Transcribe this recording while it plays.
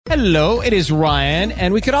Hello, it is Ryan,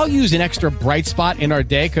 and we could all use an extra bright spot in our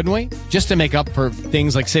day, couldn't we? Just to make up for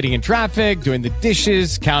things like sitting in traffic, doing the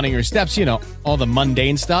dishes, counting your steps, you know, all the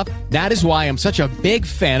mundane stuff. That is why I'm such a big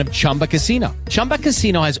fan of Chumba Casino. Chumba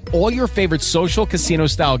Casino has all your favorite social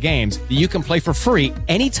casino-style games that you can play for free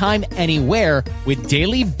anytime, anywhere with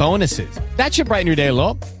daily bonuses. That should brighten your day a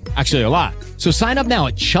little. Actually, a lot. So sign up now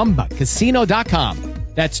at ChumbaCasino.com.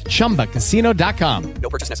 That's ChumbaCasino.com. No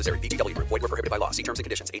purchase necessary. VGW Group. Void where prohibited by law. See terms and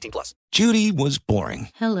conditions. 18+. Judy was boring.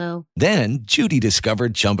 Hello. Then Judy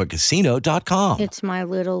discovered ChumbaCasino.com. It's my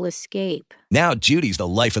little escape. Now Judy's the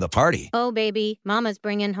life of the party. Oh, baby, mama's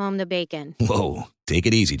bringing home the bacon. Whoa, take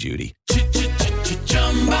it easy, Judy.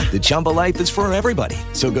 The Chumba life is for everybody.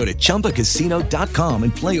 So go to ChumbaCasino.com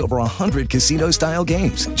and play over 100 casino-style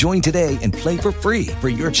games. Join today and play for free for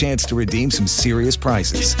your chance to redeem some serious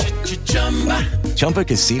prizes.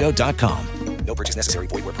 ChumbaCasino.com. No purchase necessary.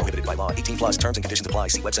 Void where prohibited by law. 18+. Terms and conditions apply.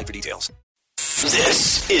 See website for details.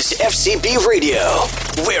 This is FCB Radio,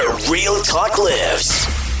 where real talk lives.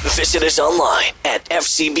 Visit us online at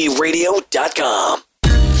fcbradio.com.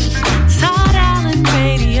 Todd Allen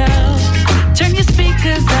Radio. Turn your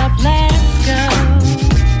speakers up, let's go.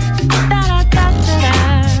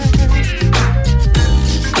 Da-da-da-da-da.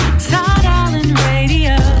 Todd Allen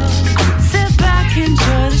Radio. Sit back,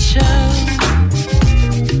 enjoy the show.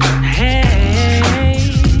 Hey.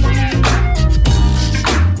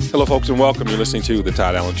 Hello, folks, and welcome. You're listening to The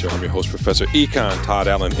Todd Allen Show. I'm your host, Professor Econ Todd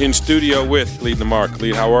Allen, in studio with Khalid Namar.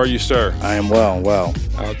 Khalid, how are you, sir? I am well.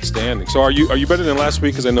 Outstanding. So are you better than last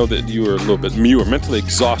week? Because I know that you were you were mentally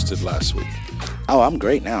exhausted last week. Oh, I'm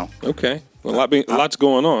great now. Okay. Well, a lot's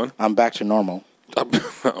going on. I'm back to normal.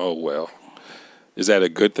 Oh, well. Is that a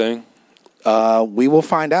good thing? We will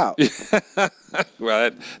find out.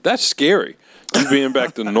 Well, that's scary. You being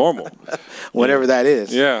back to normal. Whatever that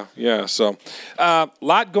is. Yeah. So,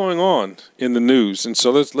 lot going on in the news, and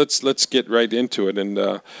so let's get right into it. And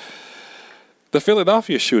the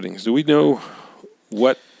Philadelphia shootings. Do we know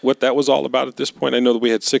what that was all about at this point? I know that we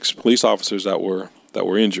had 6 police officers that were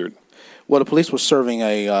injured. Well, the police were serving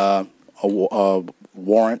a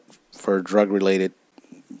warrant for drug-related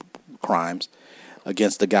crimes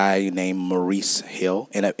against a guy named Maurice Hill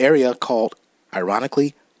in an area called,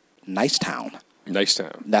 ironically, Nicetown.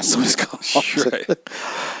 Nicetown. That's what it's called. Right.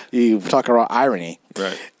 You talk about irony.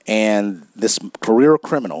 Right. And this career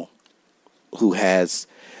criminal who has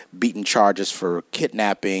beaten charges for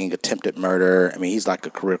kidnapping, attempted murder, I mean, he's like a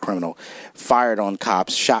career criminal, fired on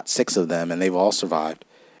cops, shot 6 of them, and they've all survived.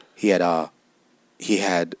 He had,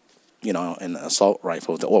 an assault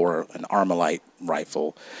rifle or an Armalite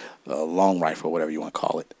rifle, a long rifle, whatever you want to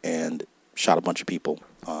call it, and shot a bunch of people.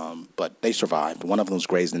 But they survived. One of them was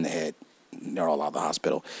grazed in the head. They're all out of the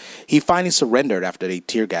hospital. He finally surrendered after they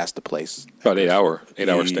tear gassed the place. About 8 hour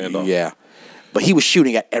standoff. Yeah. But he was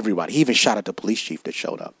shooting at everybody. He even shot at the police chief that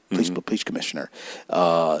showed up, police commissioner.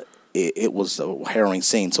 It was a harrowing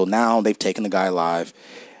scene. So now they've taken the guy alive,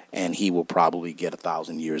 and he will probably get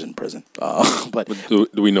 1,000 years in prison. But do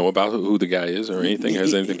we know about who the guy is or anything?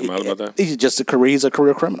 Has anything come out about that? He's a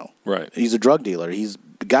career criminal. Right. He's a drug dealer. The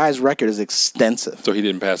guy's record is extensive. So he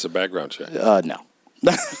didn't pass a background check? No.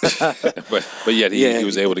 but yet he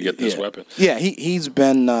was able to get this weapon. Yeah, he's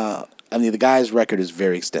been. The guy's record is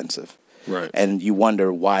very extensive. Right. And you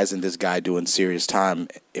wonder, why isn't this guy doing serious time?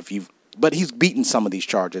 But he's beaten some of these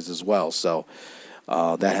charges as well. So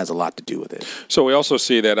that has a lot to do with it. So we also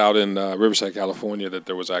see that out in Riverside, California, that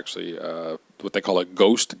there was actually what they call a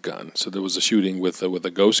ghost gun. So there was a shooting with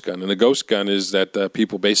a ghost gun. And the ghost gun is that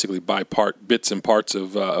people basically buy bits and parts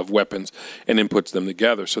of weapons and then puts them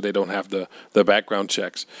together so they don't have the background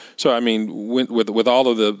checks. So, I mean, with all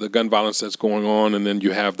of the gun violence that's going on, and then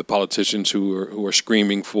you have the politicians who are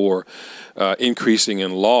screaming for increasing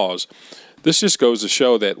in laws, this just goes to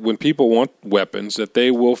show that when people want weapons, that they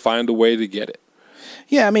will find a way to get it.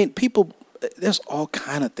 Yeah, I mean, there's all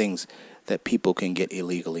kind of things that people can get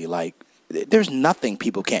illegally. Like, there's nothing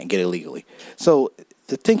people can't get illegally. So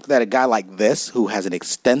to think that a guy like this, who has an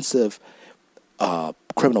extensive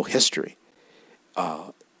criminal history,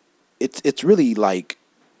 it's really, like,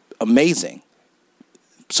 amazing.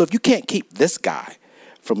 So if you can't keep this guy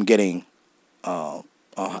from getting a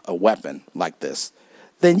weapon like this,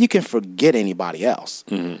 then you can forget anybody else.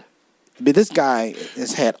 Mm-hmm. But this guy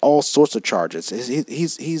has had all sorts of charges.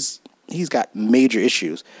 He's got major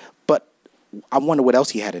issues. But I wonder what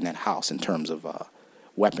else he had in that house in terms of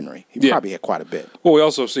weaponry. He probably had quite a bit. Well, we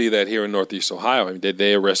also see that here in Northeast Ohio. I mean,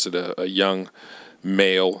 they arrested a young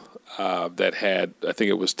male that had, I think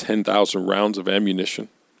it was 10,000 rounds of ammunition,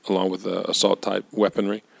 along with assault type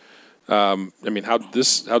weaponry. I mean, how did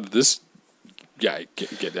this Yeah, I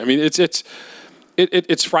get it. I mean,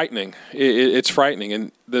 it's frightening. It's frightening,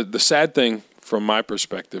 and the sad thing from my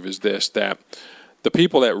perspective is this: that the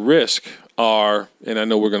people at risk are, and I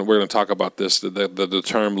know we're going to talk about this, the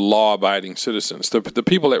term law-abiding citizens. The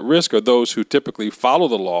people at risk are those who typically follow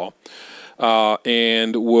the law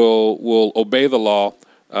and will obey the law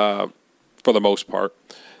for the most part.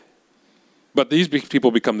 But these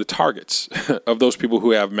people become the targets of those people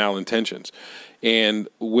who have malintentions. And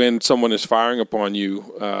when someone is firing upon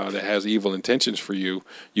you that has evil intentions for you,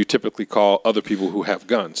 you typically call other people who have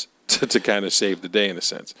guns to kind of save the day in a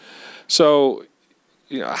sense. So,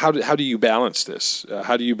 how do you balance this?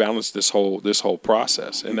 How do you balance this whole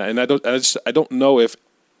process? And I don't know if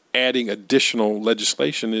adding additional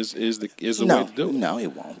legislation is the way to do it. No,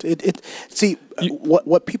 it won't.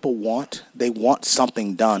 What people want, they want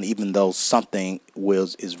something done, even though something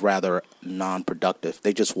is rather non-productive.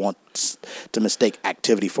 They just want to mistake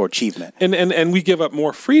activity for achievement. And we give up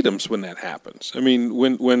more freedoms when that happens. I mean,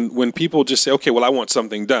 when people just say, okay, well, I want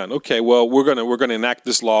something done. Okay, well, we're gonna enact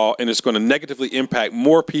this law, and it's going to negatively impact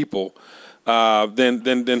more people than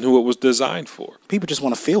who it was designed for. People just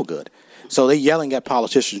want to feel good. So they're yelling at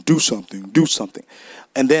politicians, do something, do something.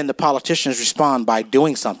 And then the politicians respond by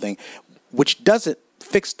doing something, which doesn't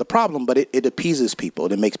fix the problem, but it appeases people.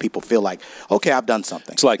 It makes people feel like, okay, I've done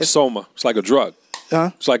something. It's like Soma. It's like a drug.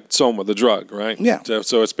 It's like Soma, the drug, right? Yeah.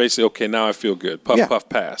 So it's basically, okay, now I feel good. Puff, puff,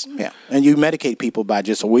 pass. Yeah. And you medicate people by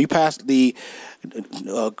just, we passed the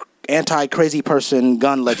anti-crazy person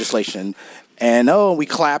gun legislation, and we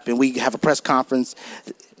clap and we have a press conference.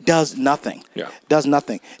 Does nothing. Yeah. Does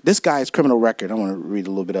nothing. This guy's criminal record, I want to read a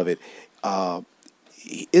little bit of it.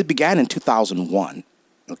 It began in 2001,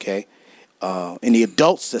 okay? In the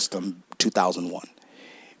adult system, 2001.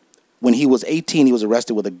 When he was 18, he was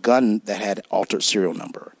arrested with a gun that had altered serial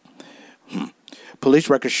number. Police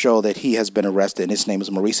records show that he has been arrested, and his name is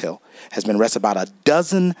Maurice Hill, has been arrested about a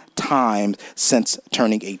dozen times since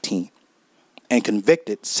turning 18. And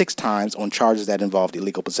convicted 6 times on charges that involved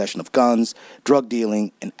illegal possession of guns, drug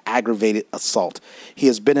dealing, and aggravated assault. He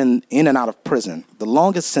has been in and out of prison. The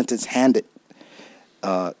longest sentence handed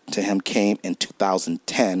to him came in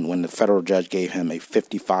 2010 when the federal judge gave him a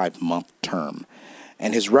 55-month term.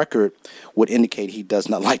 And his record would indicate he does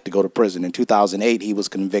not like to go to prison. In 2008, he was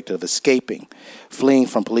convicted of escaping, fleeing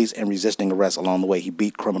from police, and resisting arrest. Along the way, he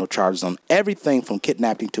beat criminal charges on everything from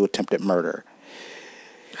kidnapping to attempted murder.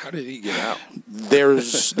 How did he get out?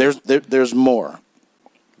 There's more.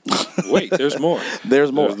 Wait, there's more.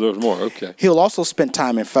 There's more. There's more. Okay. He'll also spent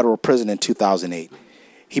time in federal prison in 2008.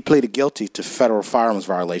 He pleaded guilty to federal firearms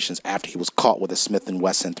violations after he was caught with a Smith &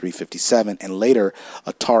 Wesson .357 and later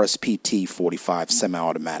a Taurus PT .45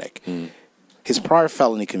 semi-automatic. His prior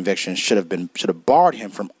felony conviction should have barred him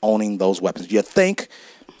from owning those weapons. You think?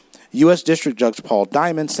 U.S. District Judge Paul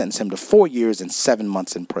Diamond sentenced him to 4 years and 7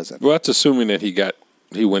 months in prison. Well, that's assuming that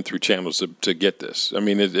he went through channels to get this. I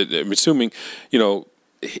mean, I'm assuming,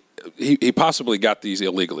 he possibly got these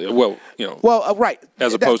illegally. Well, right.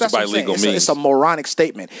 As opposed to by legal means. It's a moronic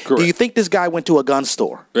statement. Correct. Do you think this guy went to a gun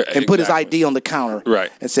store and put his ID on the counter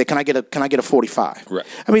and said, "Can I get a 45?" Right.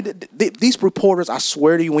 I mean, these reporters, I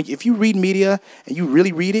swear to you, if you read media and you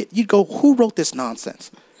really read it, you'd go, "Who wrote this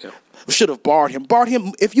nonsense?" Yeah. Should have barred him.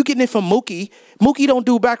 If you're getting it from Mookie don't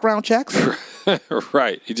do background checks.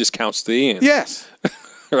 Right. He just counts the end. Yes.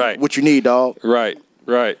 Right. What you need, dog. Right.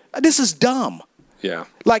 This is dumb. Yeah.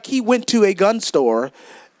 Like he went to a gun store.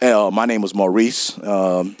 My name was Maurice.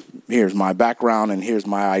 Here's my background and here's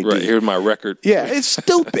my ID. Right. Here's my record. Yeah, it's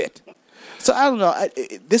stupid. So I don't know.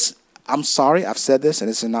 I'm sorry. I've said this, and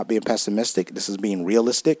this is not being pessimistic. This is being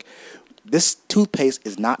realistic. This toothpaste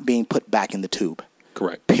is not being put back in the tube.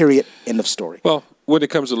 Correct. Period. End of story. Well, when it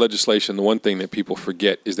comes to legislation, the one thing that people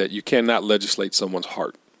forget is that you cannot legislate someone's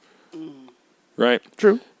heart. Right?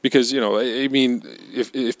 True. Because, I mean,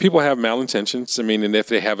 if people have malintentions, and if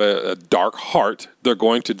they have a dark heart, they're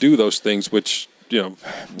going to do those things which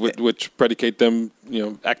predicate them,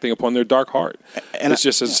 acting upon their dark heart. And it's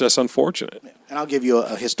just unfortunate. And I'll give you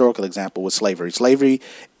a historical example with slavery. Slavery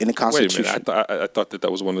in the Constitution. Wait a minute. I thought that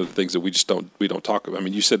was one of the things that we don't talk about. I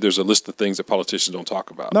mean, you said there's a list of things that politicians don't talk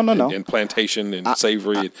about. No. And plantation and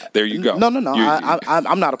slavery. There you go. No.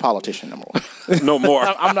 I'm not a politician, number one. No more.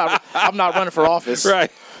 I'm not running for office. Right.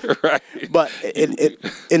 But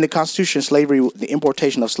in the Constitution, slavery, the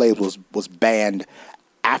importation of slaves was banned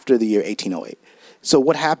after the year 1808. So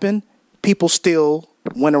what happened? People still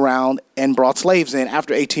went around and brought slaves in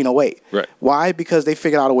after 1808. Right. Why? Because they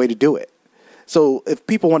figured out a way to do it. So if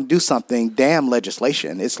people want to do something, damn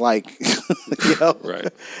legislation. It's like,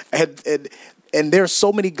 Right. And And there are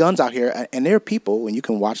so many guns out here, and there are people, and you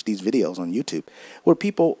can watch these videos on YouTube, where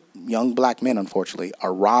people, young black men, unfortunately,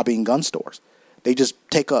 are robbing gun stores. They just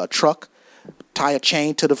take a truck, tie a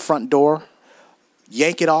chain to the front door,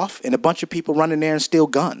 yank it off, and a bunch of people run in there and steal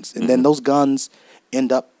guns. And then those guns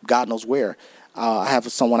end up God knows where. I have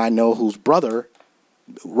someone I know whose brother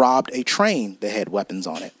robbed a train that had weapons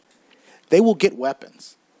on it. They will get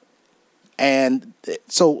weapons. And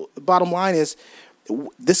so bottom line is,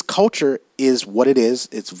 this culture is what it is.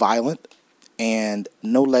 It's violent, and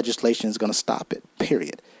no legislation is going to stop it,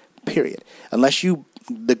 period. Unless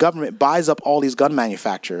the government buys up all these gun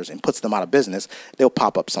manufacturers and puts them out of business, they'll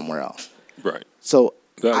pop up somewhere else. Right. So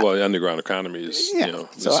the underground economy is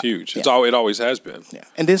it's huge. Yeah. It always has been. Yeah.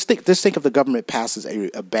 And just think if the government passes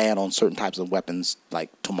a ban on certain types of weapons like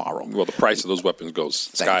tomorrow. Well, the price of those weapons goes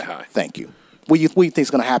sky high. Thank you. What do you think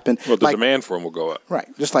is going to happen? Well, the demand for them will go up. Right.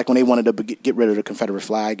 Just like when they wanted to get rid of the Confederate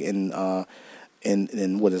flag in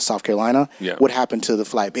what is South Carolina. Yeah. What happened to the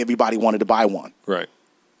flag? Everybody wanted to buy one. Right.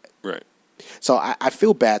 So I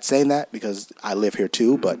feel bad saying that because I live here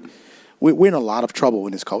too, but we're in a lot of trouble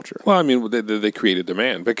in this culture. Well, I mean, they created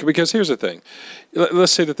demand. Because here's the thing.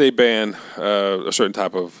 Let's say that they ban a certain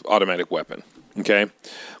type of automatic weapon, okay?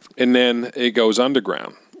 And then it goes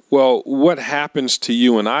underground. Well, what happens to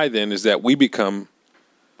you and I then is that we become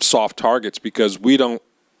soft targets because we don't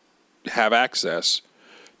have access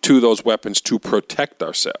to those weapons to protect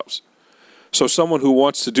ourselves. So someone who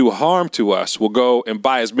wants to do harm to us will go and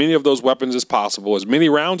buy as many of those weapons as possible, as many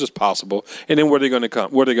rounds as possible, and then where are they going to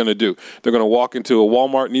come? What are they going to do? They're going to walk into a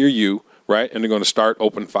Walmart near you, right, and they're going to start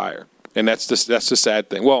open fire. And that's the sad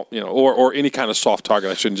thing. Well, or any kind of soft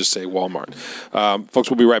target. I shouldn't just say Walmart. Folks,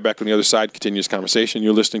 we'll be right back on the other side. Continue this conversation.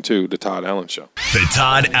 You're listening to The Todd Allen Show. The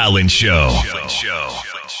Todd Allen Show.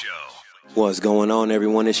 What's going on,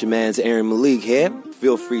 everyone? It's your man's Aaron Malik here.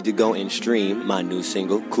 Feel free to go and stream my new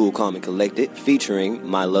single, Cool, Calm, and Collected, featuring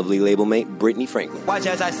my lovely label mate, Brittany Franklin. Watch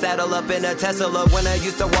as I saddle up in a Tesla when I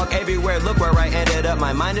used to walk everywhere. Look where I ended up.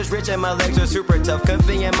 My mind is rich and my legs are super tough.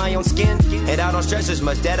 Comfy in my own skin, and I don't stress as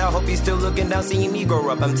much. Dad, I hope he's still looking down, seeing me grow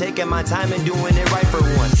up. I'm taking my time and doing it right for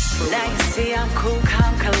once. Now you see I'm cool,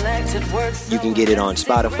 calm, collected. Words. You can get it on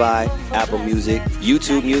Spotify, Apple Music,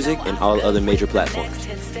 YouTube Music, and all other major platforms.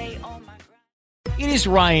 It is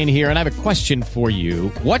Ryan here, and I have a question for you.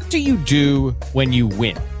 What do you do when you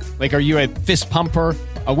win? Like, are you a fist pumper,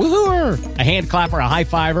 a woohooer, a hand clapper, a high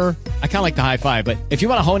fiver? I kind of like the high five, but if you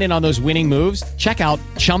want to hone in on those winning moves, check out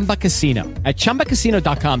Chumba Casino. At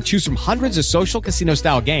ChumbaCasino.com, choose from hundreds of social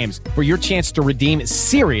casino-style games for your chance to redeem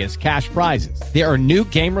serious cash prizes. There are new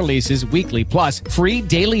game releases weekly, plus free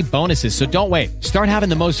daily bonuses. So don't wait. Start having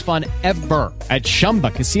the most fun ever at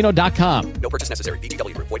ChumbaCasino.com. No purchase necessary.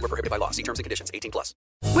 VGW Group. Void where prohibited by law. See terms and conditions. 18+.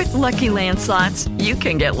 With Lucky Land Slots, you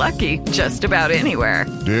can get lucky just about anywhere.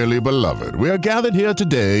 Dearly beloved, we are gathered here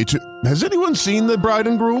today to... Has anyone seen the bride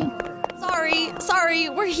and groom? Sorry,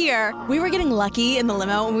 we're here. We were getting lucky in the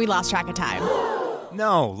limo and we lost track of time.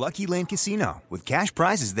 No, Lucky Land Casino, with cash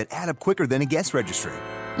prizes that add up quicker than a guest registry.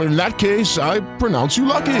 In that case, I pronounce you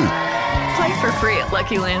lucky. Play for free at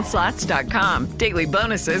LuckyLandSlots.com. Daily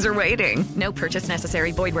bonuses are waiting. No purchase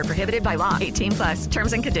necessary. Void where prohibited by law. 18+.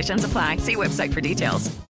 Terms and conditions apply. See website for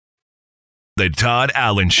details. The Todd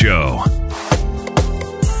Allen Show.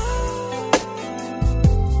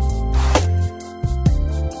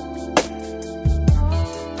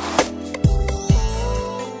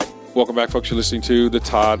 Welcome back, folks. You're listening to The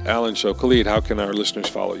Todd Allen Show. Khalid, how can our listeners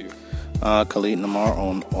follow you? Khalid Namar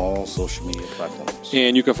on all social media platforms.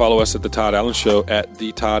 And you can follow us at The Todd Allen Show at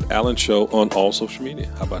The Todd Allen Show on all social media.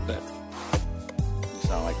 How about that? You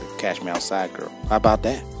sound like the Cash Me Outside girl. How about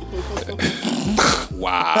that?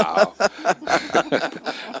 Wow.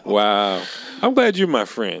 Wow. I'm glad you're my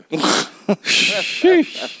friend.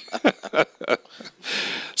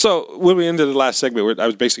 So when we ended the last segment, I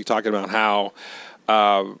was basically talking about how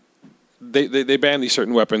they ban these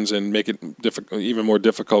certain weapons and make it even more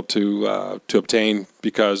difficult to obtain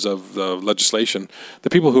because of the legislation.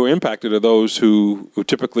 The people who are impacted are those who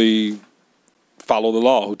typically follow the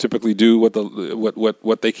law, who typically do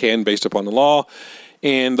what they can based upon the law,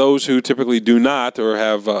 and those who typically do not or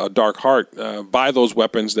have a dark heart buy those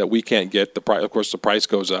weapons that we can't get. Of course, the price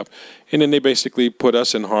goes up, and then they basically put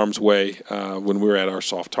us in harm's way when we're at our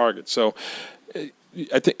soft target. So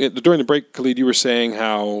I think during the break, Khalid, you were saying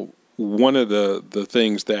how one of the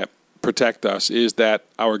things that protect us is that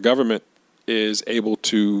our government is able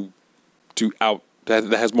that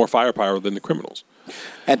has more firepower than the criminals.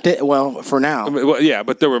 For now. I mean, well, yeah,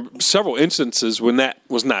 but there were several instances when that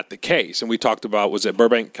was not the case. And we talked about, was it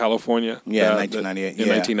Burbank, California? Yeah, 1998. In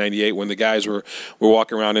 1998, when the guys were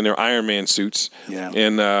walking around in their Iron Man suits. Yeah.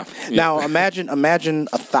 And now imagine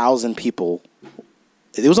 1,000 people.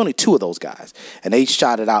 There was only 2 of those guys, and they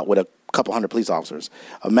shot it out with a couple hundred police officers.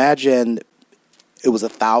 Imagine it was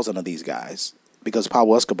 1,000 of these guys, because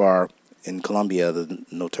Pablo Escobar in Colombia, the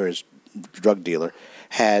notorious drug dealer,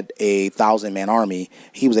 had a 1,000-man army.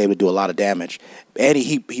 He was able to do a lot of damage, and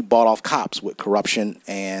he bought off cops with corruption,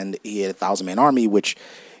 and he had a 1,000-man army, which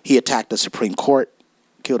he attacked the Supreme Court,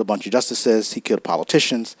 killed a bunch of justices, he killed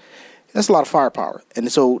politicians. That's a lot of firepower.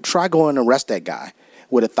 And so try going and arrest that guy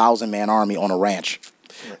with a 1,000-man army on a ranch.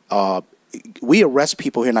 We arrest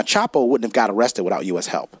people here. Now, Chapo wouldn't have got arrested without U.S.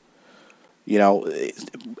 help. You know,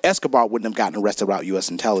 Escobar wouldn't have gotten arrested without U.S.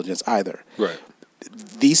 intelligence either. Right.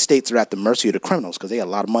 These states are at the mercy of the criminals because they have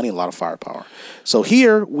a lot of money and a lot of firepower. So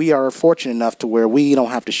here we are fortunate enough to where we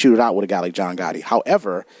don't have to shoot it out with a guy like John Gotti.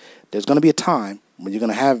 However, there's going to be a time when you're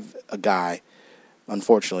going to have a guy,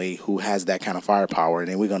 unfortunately, who has that kind of firepower, and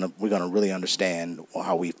then we're gonna really understand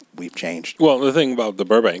how we've changed. Well, the thing about the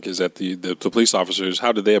Burbank is that the police officers,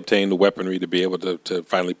 how did they obtain the weaponry to be able to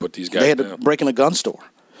finally put these guys down? They had to break in a gun store.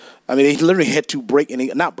 I mean, they literally had to but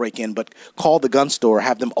call the gun store,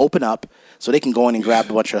 have them open up so they can go in and grab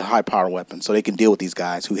a bunch of high-power weapons so they can deal with these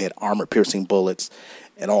guys who had armor-piercing bullets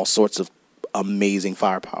and all sorts of amazing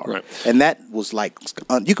firepower. Right. And that was like,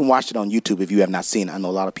 you can watch it on YouTube if you have not seen it. I know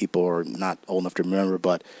a lot of people are not old enough to remember,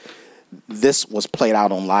 but this was played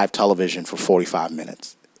out on live television for 45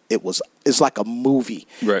 minutes. It's like a movie.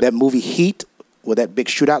 Right. That movie Heat, with that big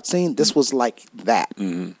shootout scene, this was like that.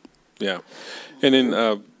 Mm-hmm. Yeah. And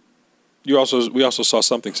then we also saw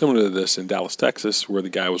something similar to this in Dallas, Texas, where the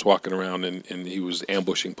guy was walking around and he was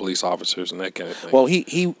ambushing police officers and that kind of thing. Well,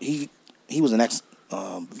 he was an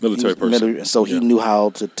military person, so he knew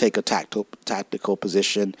how to take a tactical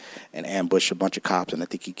position and ambush a bunch of cops, and I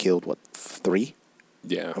think he killed 3.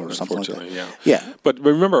 Yeah, or something like that. Unfortunately, Yeah. But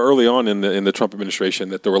remember early on in the Trump administration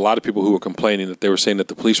that there were a lot of people who were complaining that they were saying that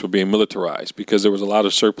the police were being militarized because there was a lot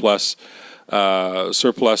of surplus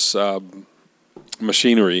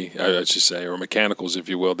machinery, I should say, or mechanicals, if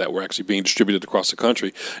you will, that were actually being distributed across the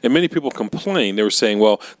country. And many people complained. They were saying,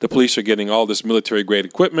 well, the police are getting all this military-grade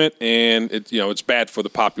equipment, and it's bad for the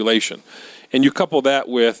population. And you couple that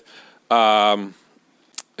with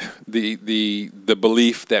the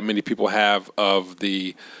belief that many people have of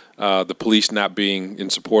the police not being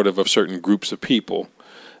in supportive of certain groups of people.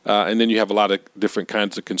 And then you have a lot of different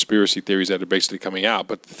kinds of conspiracy theories that are basically coming out.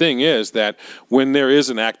 But the thing is that when there is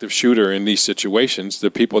an active shooter in these situations, the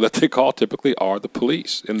people that they call typically are the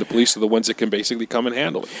police. And the police are the ones that can basically come and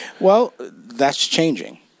handle it. Well, that's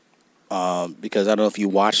changing. Because I don't know if you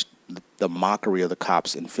watched the mockery of the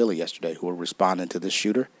cops in Philly yesterday who were responding to this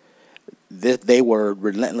shooter. They were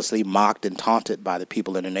relentlessly mocked and taunted by the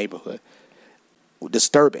people in the neighborhood.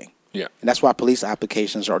 Disturbing. Yeah. And that's why police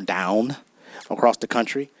applications are down across the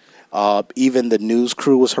country. Even the news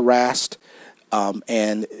crew was harassed.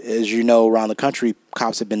 And as you know, around the country,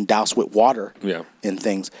 cops have been doused with water and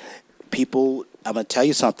things. People, I'm going to tell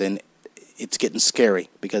you something, it's getting scary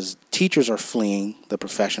because teachers are fleeing the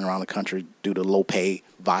profession around the country due to low pay,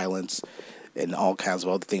 violence, and all kinds of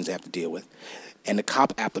other things they have to deal with. And the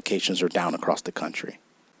cop applications are down across the country.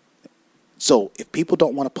 So if people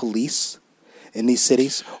don't want to police in these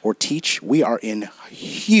cities or teach, we are in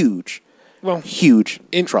huge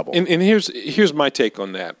trouble. And here's my take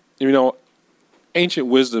on that. Ancient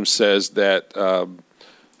wisdom says that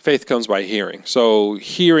faith comes by hearing. So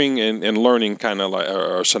hearing and learning kind of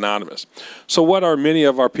are synonymous. So what are many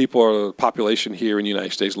of our people or the population here in the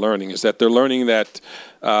United States learning is that they're learning that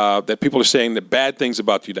people are saying that bad things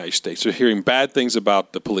about the United States. They're hearing bad things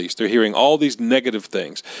about the police. They're hearing all these negative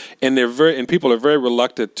things, and people are very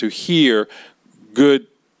reluctant to hear good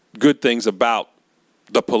things about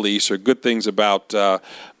the police or good things about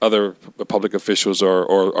other public officials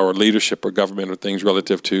or leadership or government or things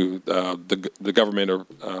relative to the government or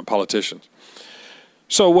politicians.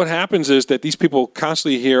 So what happens is that these people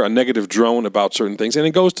constantly hear a negative drone about certain things, and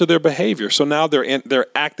it goes to their behavior. So now they're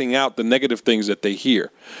acting out the negative things that they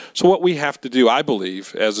hear. So what we have to do, I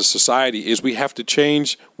believe, as a society, is we have to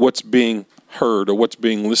change what's being heard or what's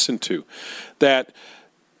being listened to. That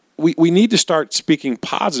we need to start speaking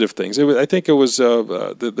positive things. I think it was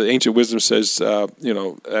the ancient wisdom says,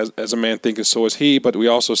 as a man thinketh, so is he. But we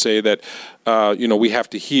also say that, we have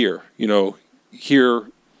to hear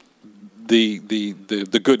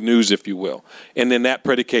the good news, if you will. And then that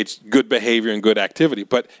predicates good behavior and good activity.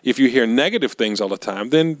 But if you hear negative things all the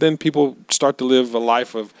time, then people start to live a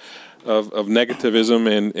life of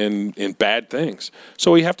negativism and bad things.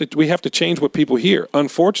 So we have to change what people hear.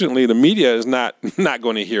 Unfortunately, the media is not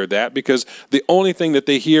going to hear that, because the only thing that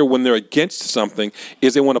they hear when they're against something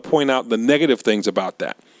is they want to point out the negative things about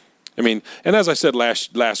that. I mean, and as I said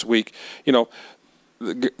last week,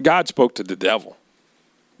 God spoke to the devil.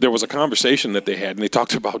 There was a conversation that they had, and they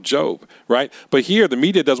talked about Job, right? But here, the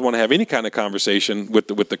media doesn't want to have any kind of conversation with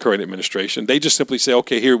the current administration. They just simply say,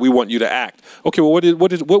 "Okay, here, we want you to act." Okay, well,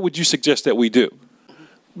 what would you suggest that we do?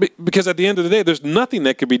 Because at the end of the day, there's nothing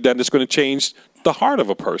that can be done that's going to change the heart of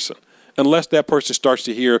a person. Unless that person starts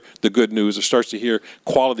to hear the good news or starts to hear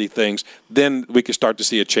quality things, then we can start to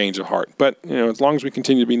see a change of heart. But, as long as we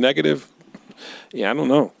continue to be negative, I don't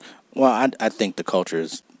know. Well, I think the culture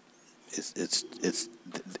is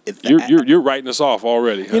You're writing us off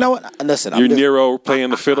already. Huh? You know what? Listen, you're Nero playing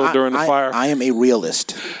the fiddle during the fire. I am a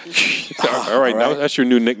realist. All right, now that's your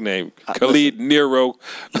new nickname, Khalid Nero.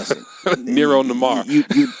 Nero Namar.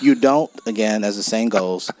 You don't, again, as the saying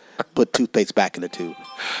goes, put toothpaste back in the tube.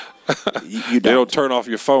 You They don't turn off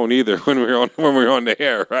your phone either when we're on the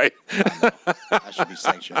air, right? I should be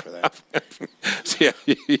sanctioned for that.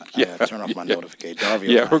 Yeah. Turn off my notification.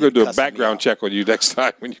 Yeah, we're going to do a background check on you next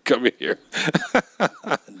time when you come in here.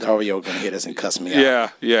 Dario going to hit us and cuss me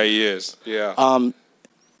out. Yeah, he is. Yeah.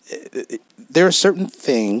 There are certain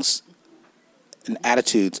things and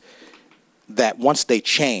attitudes that once they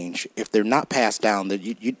change, if they're not passed down,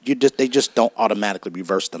 that they just don't automatically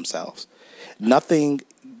reverse themselves.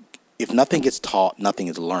 If nothing gets taught, nothing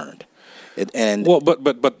is learned.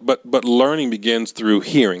 But learning begins through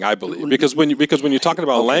hearing, I believe, because when you're talking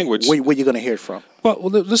about language, where are you going to hear it from? Well,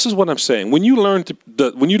 this is what I'm saying. When you learn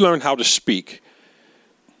how to speak,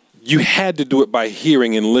 you had to do it by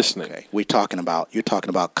hearing and listening. Okay. You're talking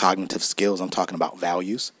about cognitive skills. I'm talking about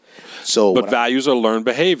values. But values are learned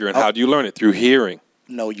behavior, and how do you learn it? Through hearing.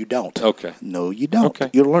 No, you don't. Okay. No, you don't. Okay.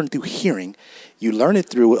 You learn through hearing. You learn it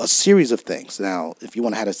through a series of things. Now, if you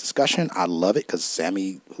want to have this discussion, I love it, because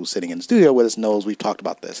Sammy, who's sitting in the studio with us, knows we've talked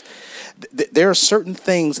about this. There are certain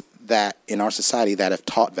things that in our society that have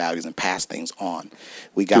taught values and passed things on.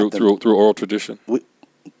 We got through oral tradition.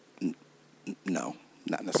 No,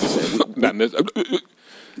 not necessarily. Let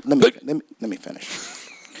me finish.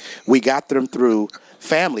 We got them through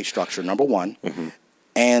family structure, number one,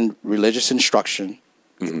 and religious instruction.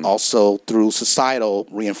 Also through societal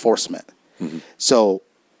reinforcement. So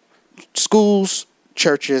schools,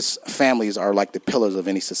 churches, families are like the pillars of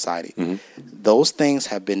any society. Those things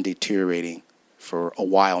have been deteriorating for a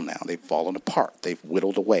while now. They've fallen apart. They've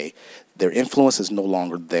whittled away. Their influence is no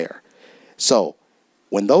longer there. So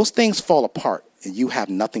when those things fall apart and you have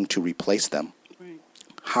nothing to replace them,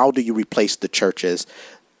 how do you replace the churches,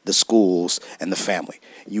 the schools, and the family?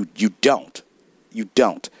 You don't. You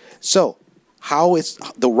don't. So how is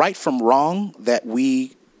the right from wrong that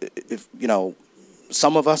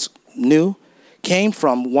some of us knew came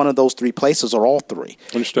from one of those three places or all three?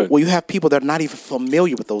 Understood. Well, you have people that are not even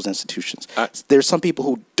familiar with those institutions. There's some people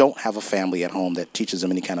who don't have a family at home that teaches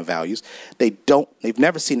them any kind of values. They've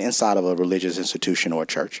never seen inside of a religious institution or a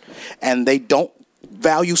church, and they don't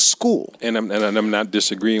value school. And I'm not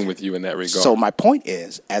disagreeing with you in that regard. So my point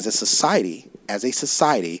is, as a society,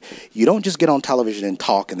 you don't just get on television and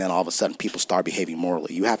talk and then all of a sudden people start behaving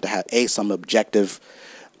morally. You have to have some objective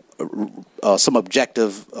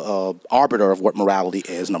arbiter of what morality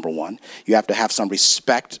is, number one. You have to have some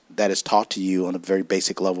respect that is taught to you on a very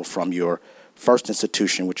basic level from your first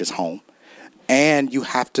institution, which is home. And you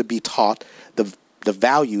have to be taught the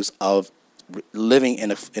values of living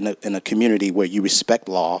in a community where you respect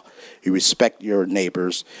law, you respect your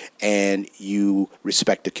neighbors, and you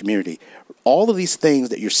respect the community. All of these things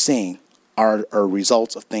that you're seeing are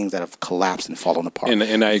results of things that have collapsed and fallen apart. And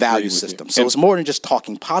I value agree with system. You. So it's more than just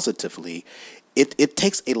talking positively. It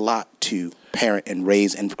takes a lot to parent and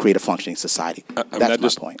raise and create a functioning society. That's my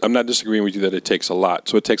point. I'm not disagreeing with you that it takes a lot.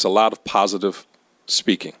 So it takes a lot of positive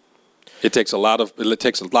speaking. It takes a lot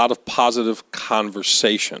of positive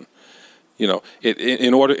conversation. In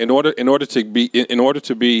order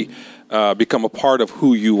to become a part of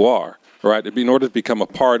who you are, right? In order to become a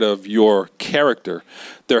part of your character,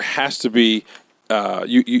 there has to be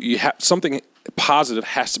you have something positive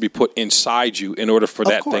has to be put inside you in order for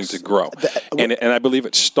that thing to grow. And I believe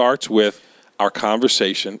it starts with our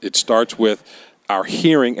conversation. It starts with our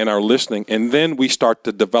hearing and our listening, and then we start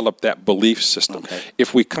to develop that belief system. Okay.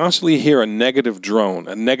 If we constantly hear a negative drone,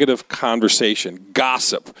 a negative conversation,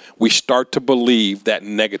 gossip, we start to believe that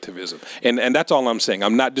negativism. And that's all I'm saying.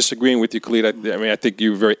 I'm not disagreeing with you, Khalid. I mean, I think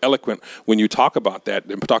you're very eloquent when you talk about that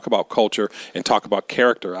and talk about culture and talk about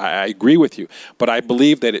character. I agree with you. But I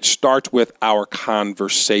believe that it starts with our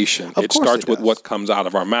conversation. It starts with what comes out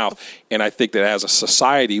of our mouth. And I think that as a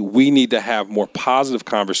society, we need to have more positive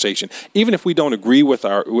conversation, even if we don't agree with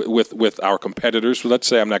our competitors. Let's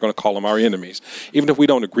say I'm not going to call them our enemies. Even if we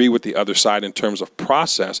don't agree with the other side in terms of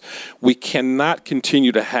process, we cannot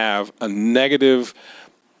continue to have a negative,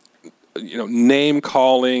 name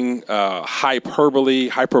calling,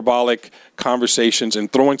 hyperbolic conversations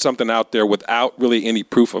and throwing something out there without really any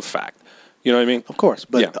proof of fact. You know what I mean? Of course,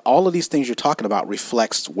 but all of these things you're talking about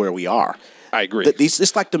reflects where we are. I agree.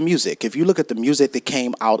 It's like the music. If you look at the music that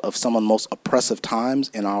came out of some of the most oppressive times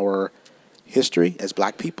in our history as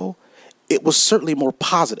black people, it was certainly more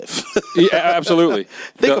positive. Yeah, absolutely.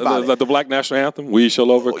 Think about it. The Black National Anthem, "We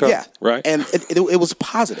Shall Overcome." Yeah, right. And it was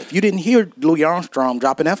positive. You didn't hear Louis Armstrong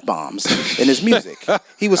dropping F-bombs in his music.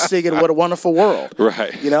 He was singing "What a Wonderful World."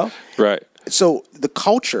 Right. Right. So the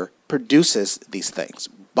culture produces these things.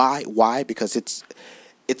 Why? Because it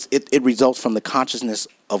results from the consciousness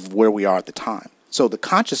of where we are at the time. So the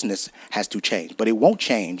consciousness has to change, but it won't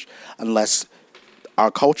change unless our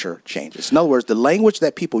culture changes. In other words, the language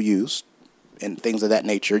that people use and things of that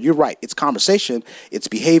nature, you're right. It's conversation, it's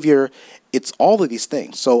behavior, it's all of these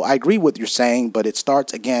things. So I agree with what you're saying, but it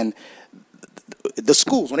starts, again, the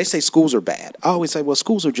schools. When they say schools are bad, I always say, well,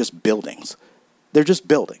 schools are just buildings. They're just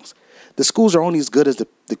buildings. The schools are only as good as the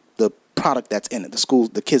product that's in it,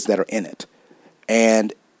 the kids that are in it.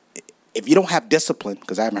 And if you don't have discipline,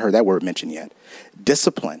 because I haven't heard that word mentioned yet,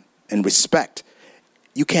 discipline and respect,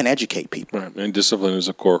 you can't educate people. Right. And discipline is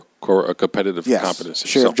a core competitive competency.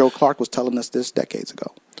 Sheriff Joe Clark was telling us this decades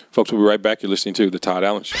ago. Folks, we'll be right back. You're listening to The Todd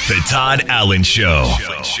Allen Show. The Todd Allen Show.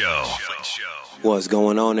 What's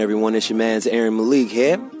going on, everyone? It's your man's Aaron Malik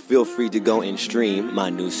here. Feel free to go and stream my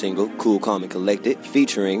new single, Cool, Calm, and Collected,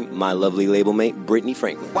 featuring my lovely label mate, Brittany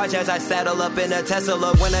Franklin. Watch as I saddle up in a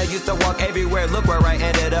Tesla. When I used to walk everywhere, look where I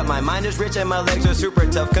ended up. My mind is rich and my legs are super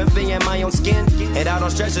tough. Comfy in my own skin, and I don't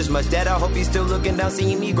stress as much. Dad, I hope he's still looking down,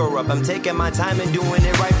 seeing me grow up. I'm taking my time and doing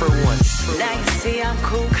it right for once. Now you see I'm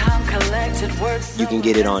cool, calm, collected. Words. You can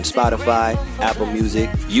get it on Spotify, Apple Music,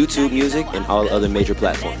 YouTube Music, and all other major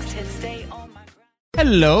platforms.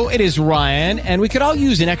 Hello, it is Ryan, and we could all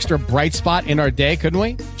use an extra bright spot in our day, couldn't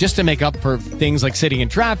we? Just to make up for things like sitting in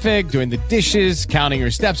traffic, doing the dishes, counting your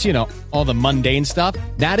steps, all the mundane stuff.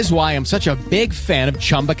 That is why I'm such a big fan of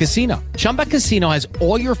Chumba Casino. Chumba Casino has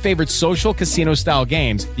all your favorite social casino-style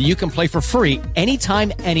games that you can play for free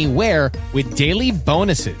anytime, anywhere with daily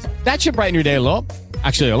bonuses. That should brighten your day a little.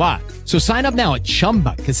 Actually, a lot. So sign up now at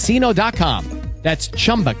ChumbaCasino.com. That's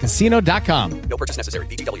ChumbaCasino.com. No purchase necessary.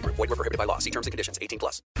 VGW Group. Void where prohibited by law. See terms and conditions.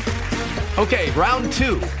 18+. Okay, round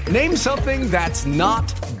two. Name something that's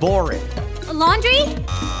not boring. A laundry?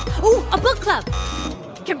 Ooh, a book club.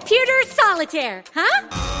 Computer solitaire, huh?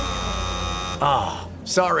 Ah,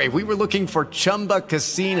 sorry. We were looking for Chumba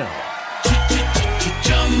Casino.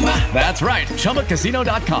 That's right.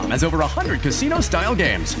 ChumbaCasino.com has over 100 casino-style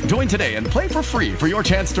games. Join today and play for free for your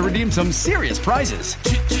chance to redeem some serious prizes.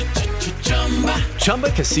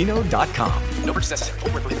 ChumbaCasino.com. No purchase necessary.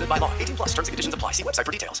 Void where prohibited by law. 18+. Terms and conditions apply. See website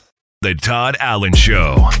for details. The Todd Allen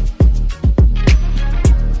Show.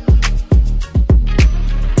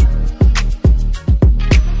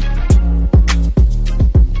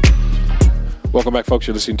 Welcome back, folks.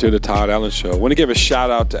 You're listening to The Todd Allen Show. I want to give a shout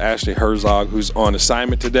out to Ashley Herzog, who's on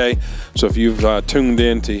assignment today. So if you've tuned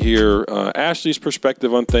in to hear Ashley's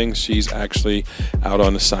perspective on things, she's actually out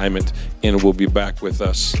on assignment and will be back with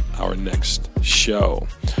us our next show.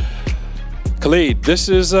 Khalid, this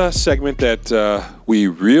is a segment that we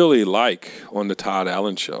really like on The Todd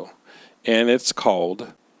Allen Show, and it's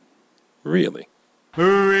called Really.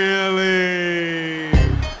 Really?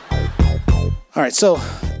 All right, so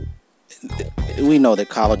we know that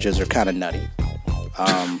colleges are kind of nutty.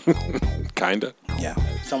 Kinda? Yeah.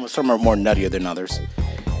 Some are more nuttier than others.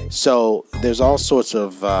 So there's all sorts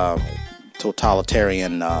of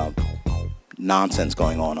totalitarian nonsense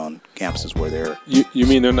going on campuses where they're... You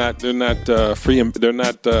mean they're not free and they're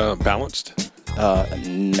not balanced?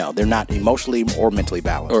 No, they're not emotionally or mentally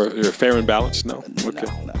balanced. Or fair and balanced? No? Okay.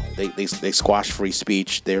 No. They squash free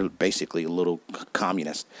speech. They're basically a little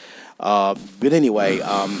communist. But anyway...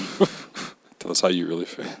 Tell us how you really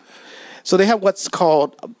feel. So they have what's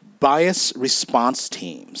called bias response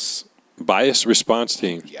teams. Bias response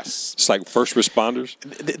team. Yes. It's like first responders.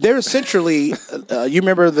 They're essentially. You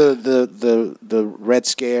remember the Red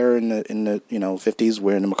Scare in the 50s,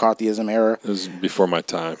 where in the McCarthyism era. It was before my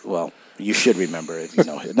time. Well, you should remember it.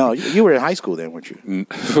 No, you were in high school then, weren't you?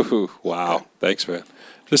 Wow. Okay. Thanks, man.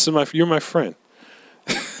 You're my friend.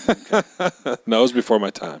 No, it was before my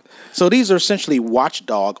time. So these are essentially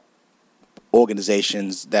watchdog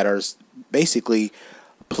organizations that are basically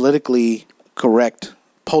politically correct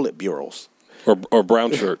Politburos. Or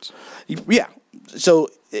brown shirts. Yeah. So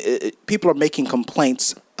people are making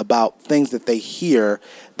complaints about things that they hear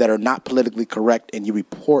that are not politically correct, and you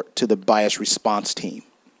report to the bias response team.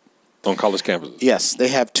 On college campuses? Yes. They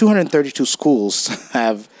have 232 schools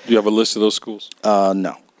have... Do you have a list of those schools?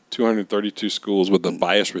 No. 232 schools with the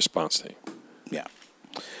bias response team. Yeah.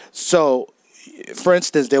 So, for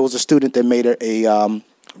instance, there was a student that made a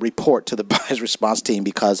report to the bias response team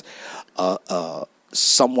because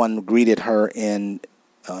someone greeted her in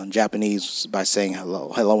Japanese by saying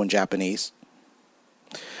hello in Japanese.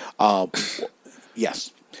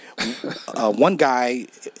 Yes. One guy,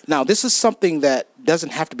 now this is something that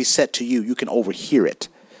doesn't have to be said to you. You can overhear it.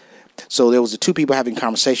 So there was two people having a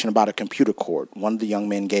conversation about a computer cord. One of the young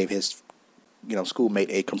men gave his, schoolmate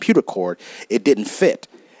a computer cord. It didn't fit.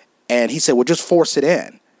 And he said, well, just force it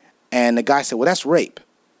in. And the guy said, well, that's rape.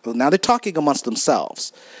 Well, now they're talking amongst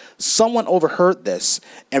themselves. Someone overheard this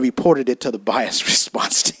and reported it to the bias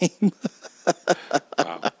response team.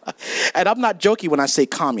 Wow. And I'm not joking when I say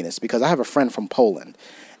communist, because I have a friend from Poland.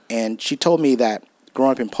 And she told me that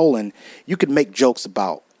growing up in Poland, you could make jokes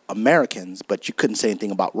about Americans, but you couldn't say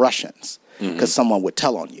anything about Russians because someone would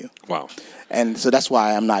tell on you. Wow. And so that's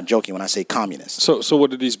why I'm not joking when I say communist. So what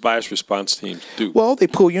do these bias response teams do? Well, they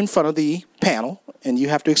pull you in front of the panel, and you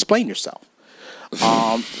have to explain yourself.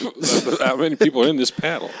 How many people are in this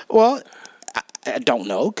panel? Well, I don't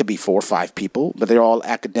know. It could be 4 or 5 people, but they're all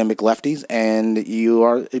academic lefties, and you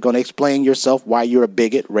are going to explain yourself why you're a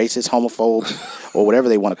bigot, racist, homophobe, or whatever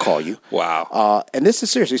they want to call you. Wow. And this is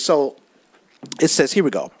seriously. So it says, here we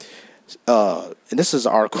go. And this is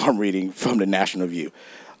an article I'm reading from the National Review.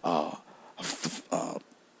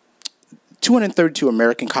 232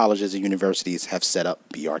 American colleges and universities have set up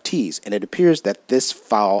BRTs, and it appears that this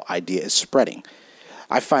foul idea is spreading.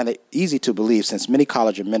 I find it easy to believe since many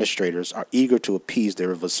college administrators are eager to appease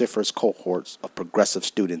their vociferous cohorts of progressive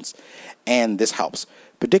students, and this helps.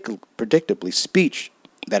 Predictably, speech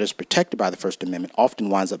that is protected by the First Amendment often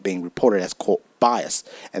winds up being reported as, quote, biased,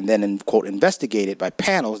 and then, quote, investigated by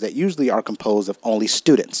panels that usually are composed of only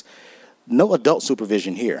students. No adult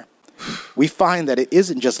supervision here. We find that it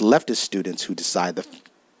isn't just leftist students who decide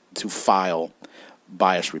to file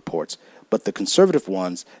bias reports, but the conservative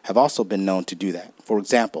ones have also been known to do that. For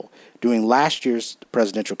example, during last year's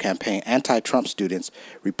presidential campaign, anti-Trump students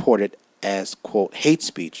reported as, quote, hate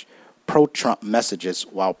speech, pro-Trump messages,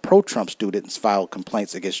 while pro-Trump students filed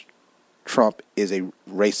complaints against Trump is a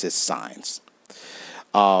racist signs.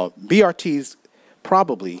 BRTs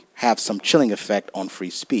probably have some chilling effect on free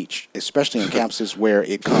speech, especially in campuses where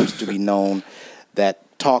it comes to be known that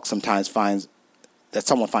talk sometimes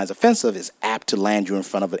someone finds offensive is apt to land you in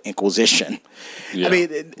front of an inquisition. Yeah. I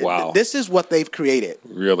mean, wow. This is what they've created.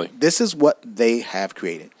 Really? This is what they have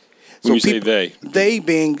created. When you say they? They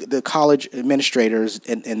being the college administrators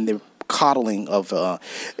and the coddling of.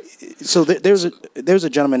 So there's a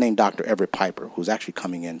gentleman named Dr. Everett Piper who's actually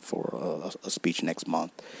coming in for a speech next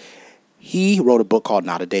month. He wrote a book called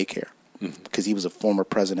Not a Daycare because he was a former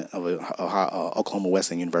president of Oklahoma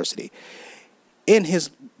Wesleyan University. In his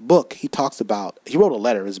book, he wrote a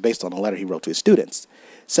letter. It's based on a letter he wrote to his students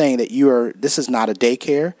saying that this is not a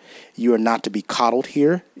daycare. You are not to be coddled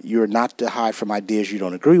here. You are not to hide from ideas you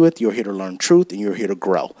don't agree with. You're here to learn truth, and you're here to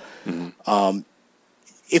grow.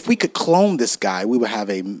 If we could clone this guy, we would have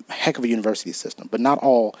a heck of a university system. But not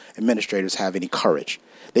all administrators have any courage.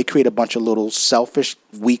 They create a bunch of little selfish,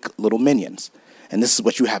 weak little minions. And this is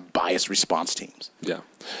what you have, biased response teams. Yeah.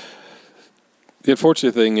 The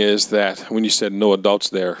unfortunate thing is that when you said no adults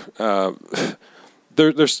there,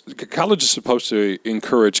 college is supposed to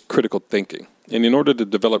encourage critical thinking. And in order to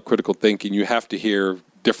develop critical thinking, you have to hear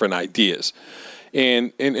different ideas.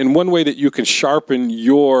 And one way that you can sharpen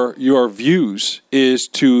your views is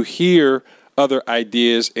to hear other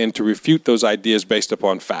ideas and to refute those ideas based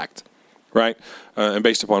upon fact, right? And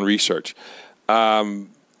based upon research.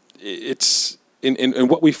 It's in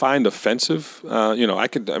what we find offensive. Tomorrow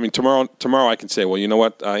I can say, well, you know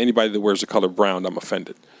what? Anybody that wears the color brown, I'm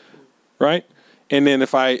offended, right? And then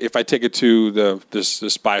if I take it to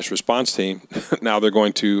this bias response team, now they're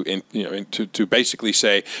going to to basically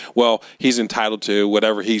say, well, he's entitled to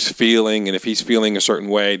whatever he's feeling, and if he's feeling a certain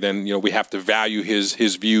way, then we have to value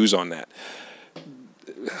his views on that.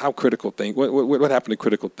 How critical think? What happened to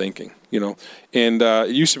critical thinking? And it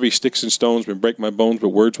used to be sticks and stones may break my bones, but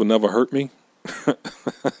words will never hurt me.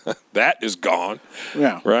 That is gone.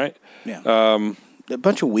 Yeah. Right. Yeah. A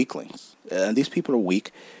bunch of weaklings. These people are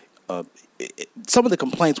weak. Some of the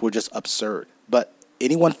complaints were just absurd. But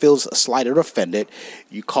anyone feels slighted or offended,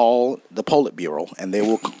 you call the Politburo, and they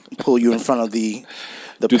will pull you in front of the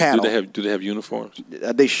panel. Do they have uniforms?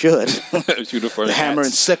 They should. Uniform the hammer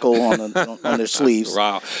and sickle on their sleeves.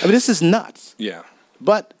 Wow. I mean, this is nuts. Yeah.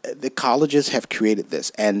 But the colleges have created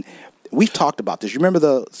this, and we've talked about this. You remember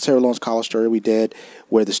the Sarah Lawrence College story we did,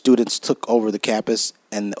 where the students took over the campus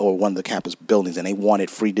or one of the campus buildings, and they wanted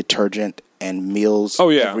free detergent and meals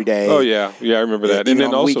every day. Oh yeah, I remember that. And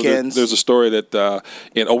then also there's a story that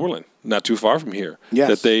in Oberlin, not too far from here,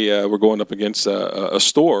 that they were going up against a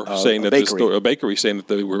store saying that a bakery saying that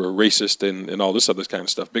they were racist and all this other kind of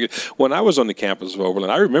stuff. Because when I was on the campus of Oberlin,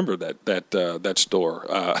 I remember that store.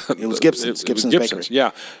 It was Gibson's. Gibson's Bakery. Yeah,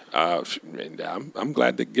 I'm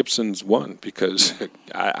glad that Gibson's won because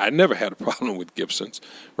I never had a problem with Gibson's.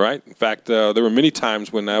 Right. In fact, there were many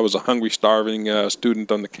times when I was a hungry, starving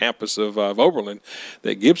student on the campus of Oberlin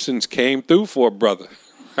that Gibson's came through for a brother.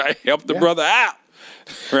 Right, helped the brother out.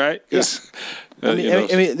 Right? Yeah.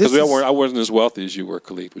 Because I wasn't as wealthy as you were,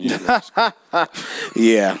 Khalid, when you were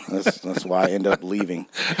Yeah, that's why I ended up leaving.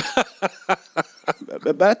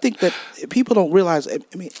 But I think that people don't realize,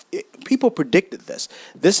 people predicted this.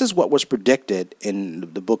 This is what was predicted in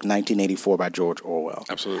the book 1984 by George Orwell.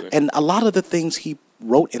 Absolutely. And a lot of the things he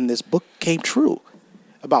wrote in this book came true.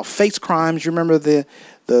 About face crimes. You remember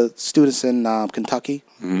the students in Kentucky,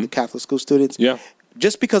 the Catholic school students? Yeah.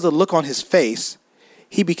 Just because of the look on his face,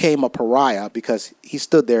 he became a pariah because he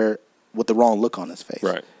stood there with the wrong look on his face.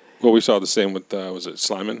 Right. Well, we saw the same with was it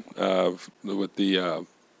Slyman with the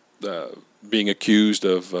being accused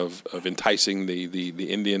of enticing the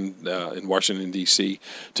Indian in Washington D.C.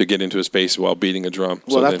 to get into his face while beating a drum.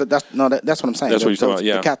 Well, that's what I'm saying. That's what you're talking about.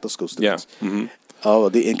 Yeah. The Catholic school students. Yeah. Mm-hmm. Oh,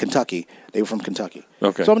 in Kentucky, they were from Kentucky.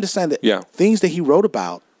 Okay. So I'm just saying that things that he wrote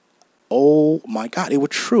about, oh my God, they were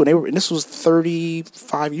true, and this was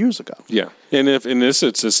 35 years ago. Yeah, and if in this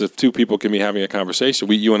instance, if two people can be having a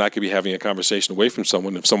conversation, you and I could be having a conversation away from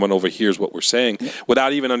someone. If someone overhears what we're saying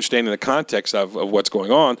without even understanding the context of what's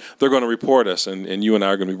going on, they're going to report us, and you and I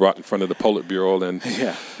are going to be brought in front of the Politburo, and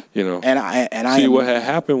what had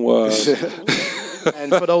happened was.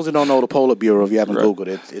 And for those who don't know the Politburo, if you haven't Googled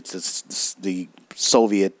it, it's the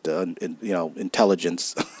Soviet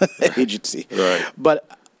intelligence agency. Right. But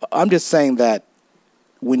I'm just saying that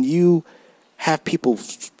when you have people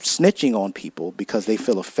snitching on people because they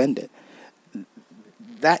feel offended,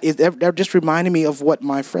 they're just reminding me of what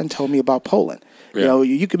my friend told me about Poland. Yeah.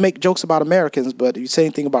 You can make jokes about Americans, but if you say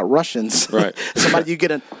anything about Russians, you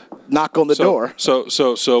get a knock on the door. So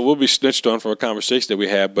we'll be snitched on from a conversation that we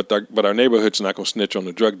had, but our neighborhood's not going to snitch on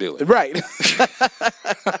the drug dealer. Right.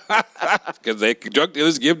 Because drug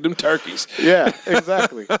dealers give them turkeys. Yeah,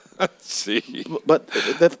 exactly. See. But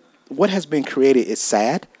what has been created is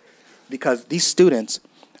sad because these students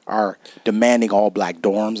are demanding all black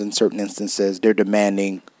dorms in certain instances. They're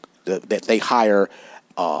demanding that they hire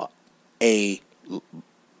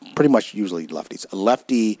pretty much usually lefties, a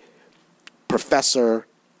lefty professor,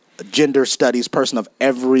 a gender studies person of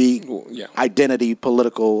every identity,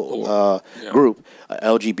 political group, a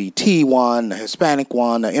LGBT one, a Hispanic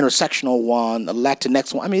one, an intersectional one, a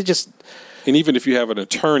Latinx one. I mean, And even if you have an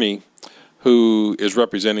attorney who is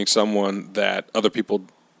representing someone that other people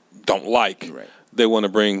don't like, they want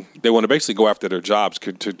to basically go after their jobs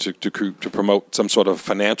to promote some sort of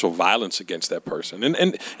financial violence against that person.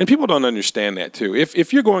 And people don't understand that too.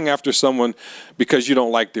 If you're going after someone because you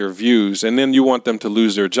don't like their views and then you want them to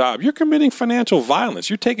lose their job, you're committing financial violence.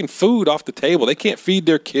 You're taking food off the table. They can't feed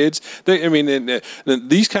their kids.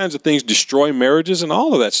 These kinds of things destroy marriages and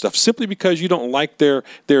all of that stuff simply because you don't like their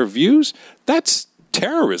views. That's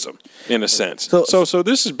terrorism in a sense. So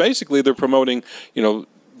this is basically they're promoting,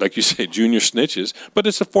 like you say, junior snitches, but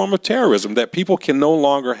it's a form of terrorism that people can no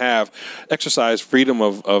longer exercise freedom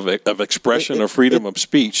of expression or freedom of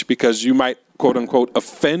speech because you might, quote unquote,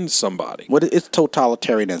 offend somebody. Well, it's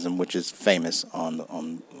totalitarianism, which is famous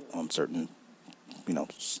on certain,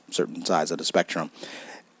 certain sides of the spectrum.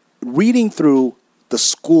 Reading through the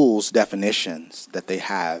school's definitions that they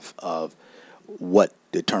have of what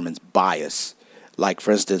determines bias, like,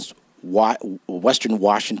 for instance, Western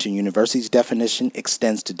Washington University's definition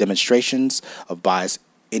extends to demonstrations of bias,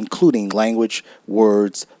 including language,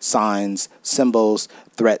 words, signs, symbols,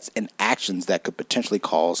 threats, and actions that could potentially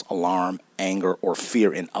cause alarm, anger, or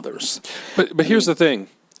fear in others. But here's the thing.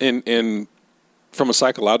 In from a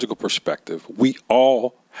psychological perspective, we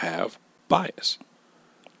all have bias.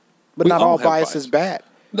 But not all bias is bad.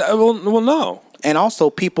 Well, no. And also,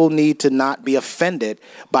 people need to not be offended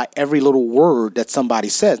by every little word that somebody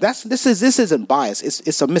says. This isn't bias.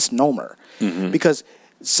 It's a misnomer. Mm-hmm. Because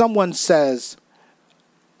someone says,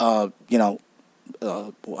 what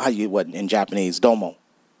in Japanese, domo.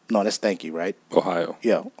 No, that's thank you, right? Ohio.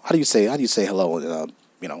 Yeah. How do you say hello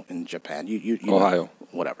in Japan? You Ohio.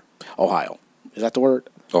 Whatever. Ohio. Is that the word?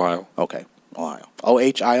 Ohio. Okay. Ohio.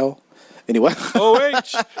 OHIO. Anyway.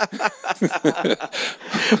 OH.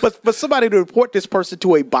 but somebody to report this person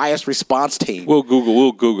to a bias response team. We'll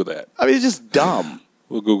Google that. I mean, it's just dumb.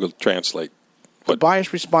 We'll Google translate. A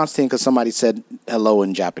bias response team because somebody said hello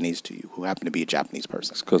in Japanese to you, who happened to be a Japanese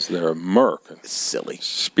person. It's because they're American. It's silly.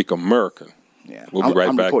 Speak American. Yeah. We'll be right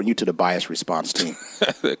I'm back. reporting you to the bias response team.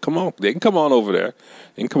 Come on. They can come on over there.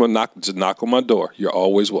 They can come and knock on my door. You're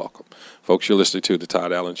always welcome. Folks, you're listening to The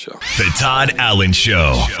Todd Allen Show. The Todd Allen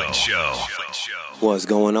Show. What's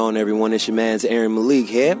going on, everyone? It's your man's Aaron Malik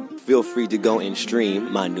here. Feel free to go and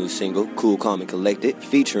stream my new single, Cool, Calm, and Collected,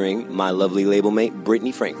 featuring my lovely label mate,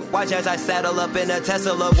 Brittany Franklin. Watch as I saddle up in a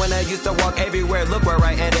Tesla. When I used to walk everywhere, look where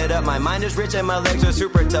I ended up. My mind is rich and my legs are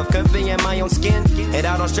super tough. Comfy in my own skin, and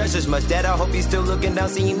I don't stress as much. Dad, I hope he's still looking down,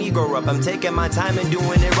 seeing me grow up. I'm taking my time and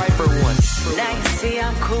doing it right for once. Now you see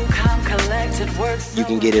I'm cool, calm, collected, works. You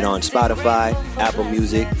can get it on Spotify, Apple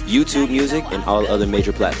Music, YouTube Music, and all other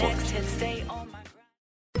major platforms.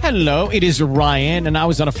 Hello, it is Ryan, and I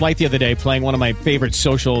was on a flight the other day playing one of my favorite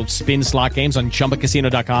social spin slot games on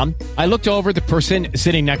ChumbaCasino.com. I looked over at the person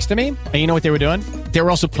sitting next to me, and you know what they were doing? They were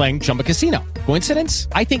also playing Chumba Casino. Coincidence?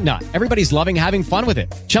 I think not. Everybody's loving having fun with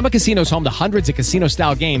it. Chumba Casino is home to hundreds of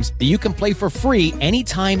casino-style games that you can play for free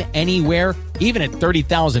anytime, anywhere, even at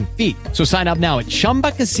 30,000 feet. So sign up now at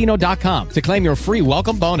ChumbaCasino.com to claim your free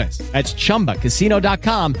welcome bonus. That's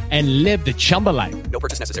ChumbaCasino.com and live the Chumba life. No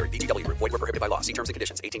purchase necessary. VGW. Void were prohibited by law. See terms and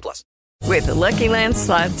conditions. 18+. With the Lucky Land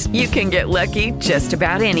Slots, you can get lucky just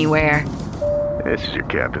about anywhere. This is your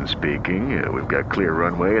captain speaking. We've got clear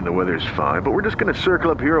runway and the weather's fine, but we're just going to circle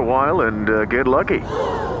up here a while and get lucky.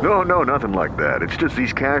 No, nothing like that. It's just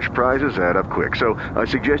these cash prizes add up quick. So I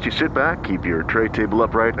suggest you sit back, keep your tray table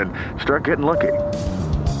upright, and start getting lucky.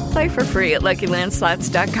 Play for free at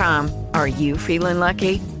LuckyLandSlots.com. Are you feeling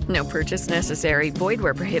lucky? No purchase necessary. Void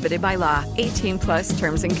where prohibited by law. 18+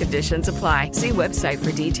 terms and conditions apply. See website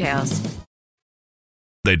for details.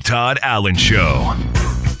 The Todd Allen Show.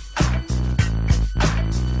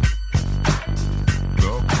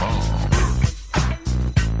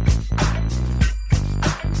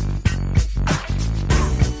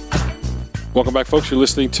 Welcome back, folks. You're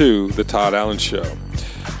listening to The Todd Allen Show.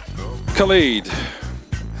 Khalid.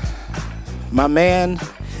 My man.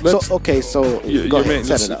 Go ahead,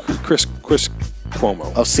 set it up. Chris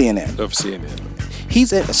Cuomo. Of CNN. Of CNN.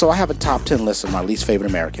 He's in, so I have a top 10 list of my least favorite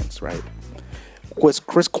Americans, right? Chris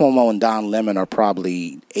Cuomo and Don Lemon are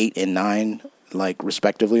probably 8 and 9, like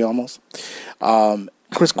respectively almost.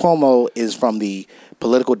 Chris Cuomo is from the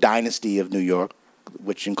political dynasty of New York,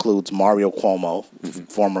 which includes Mario Cuomo,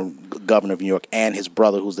 former governor of New York, and his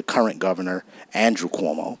brother, who's the current governor, Andrew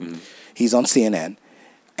Cuomo. He's on CNN,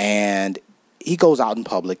 and he goes out in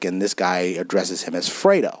public, and this guy addresses him as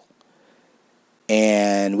Fredo.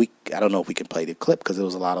 And I don't know if we can play the clip because there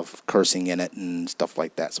was a lot of cursing in it and stuff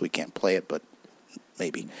like that, so we can't play it, but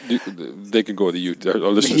maybe. They can go to YouTube.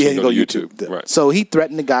 Our listeners can go to YouTube. Right. So he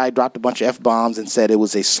threatened the guy, dropped a bunch of F-bombs, and said it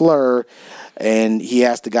was a slur. And he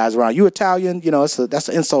asked the guys around, "You Italian? You know, that's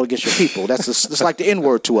an insult against your people. It's like the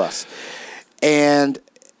N-word to us." And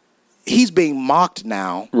he's being mocked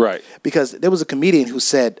now. Right. Because there was a comedian who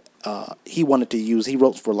said he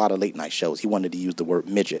wrote for a lot of late night shows. He wanted to use the word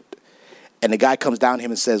midget. And the guy comes down to him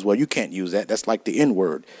and says, "Well, you can't use that. That's like the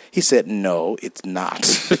N-word." He said, "No, it's not."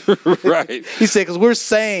 Right. He said, "Because we're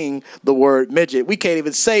saying the word midget. We can't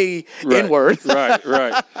even say N-word."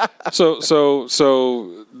 Right. So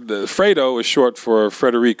the Fredo is short for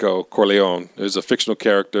Federico Corleone. There's a fictional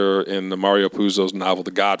character in the Mario Puzo's novel The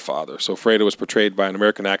Godfather. So Fredo was portrayed by an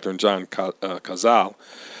American actor, John Cazale.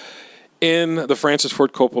 In the Francis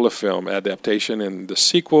Ford Coppola film adaptation and the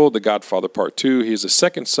sequel, The Godfather Part 2, he's the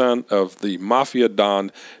second son of the mafia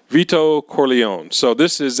don Vito Corleone. So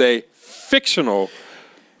this is a fictional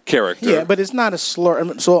character. Yeah, but it's not a slur. I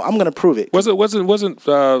mean, so I'm going to prove it. Wasn't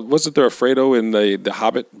there a Fredo in the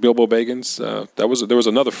Hobbit, Bilbo Baggins? There was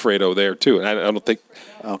another Fredo there too, and I don't think.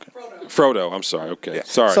 Okay. Frodo. I'm sorry. Okay. Yeah.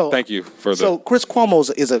 Sorry. Thank you for the. So Chris Cuomo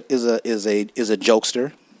is a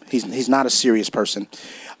jokester. He's not a serious person.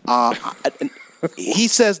 He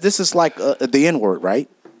says this is like the N-word, right?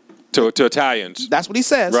 To Italians. That's what he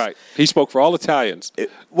says. Right. He spoke for all Italians.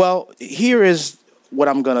 Well, here is what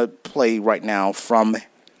I'm going to play right now from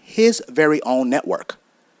his very own network,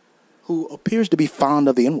 who appears to be fond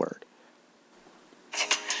of the N-word.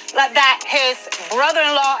 That his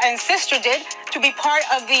brother-in-law and sister did to be part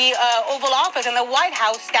of the Oval Office and the White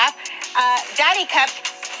House staff. Daddy kept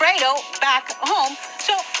Fredo back home.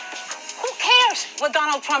 So who cares what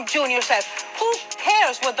Donald Trump Jr. says? Who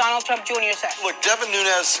cares what Donald Trump Jr. says? Look, Devin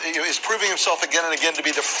Nunes is proving himself again and again to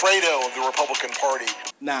be the Fredo of the Republican Party.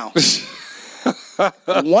 Now,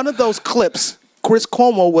 one of those clips, Chris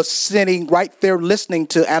Cuomo was sitting right there listening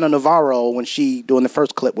to Ana Navarro when doing the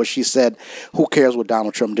first clip where she said, "Who cares what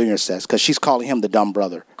Donald Trump Jr. says?" Because she's calling him the dumb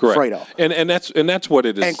brother, correct. Fredo. And that's what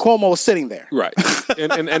it is. And Cuomo was sitting there, right?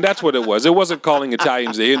 and that's what it was. It wasn't calling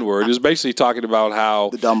Italians the N-word. It was basically talking about how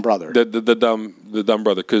the dumb brother, the dumb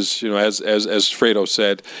brother. Because as Fredo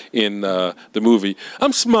said in the movie,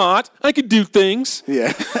 "I'm smart. I can do things."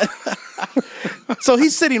 Yeah. So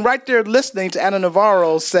he's sitting right there listening to Ana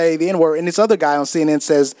Navarro say the N-word, and this other guy on CNN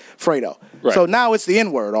says Fredo. Right. So now it's the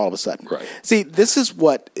N-word all of a sudden. Right. See, this is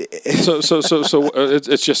what. So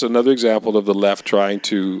it's just another example of the left trying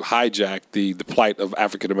to hijack the plight of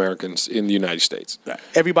African Americans in the United States. Right.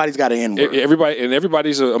 Everybody's got an N-word.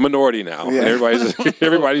 Everybody's a minority now. Yeah. And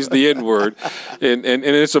everybody's the N-word, and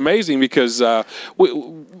it's amazing because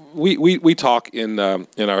we talk in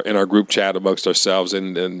our group chat amongst ourselves,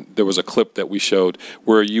 and there was a clip that we showed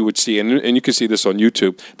where you would see, and you can see this on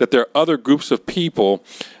YouTube, that there are other groups of people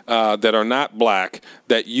that are not black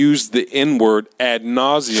that use the N-word ad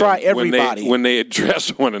nauseum. Try everybody when they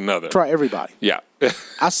address one another. Try everybody. Yeah.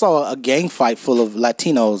 I saw a gang fight full of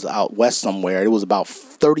Latinos out west somewhere. It was about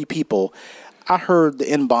 30 people. I heard the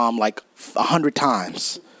N-bomb like 100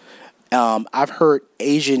 times. I've heard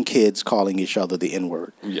Asian kids calling each other the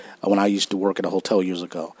N-word when I used to work at a hotel years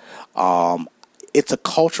ago. It's a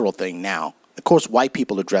cultural thing now. Of course, white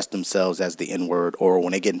people address themselves as the N-word, or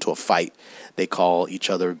when they get into a fight, they call each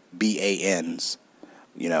other BANs.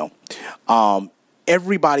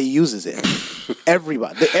 Everybody uses it.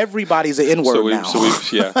 Everybody's an N-word now. So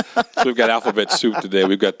we've got alphabet soup today.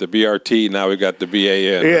 We've got the BRT. Now we've got the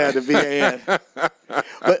BAN. Yeah, the BAN.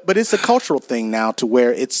 but it's a cultural thing now to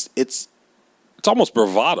where it's almost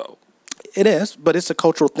bravado. It is, but it's a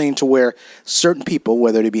cultural thing to where certain people,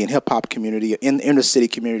 whether they be in hip-hop community, in the inner city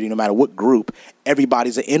community, no matter what group,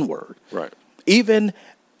 everybody's an N-word. Right. Even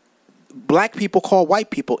black people call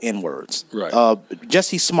white people N-words. Right.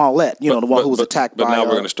 Jussie Smollett, the one who was attacked by... But now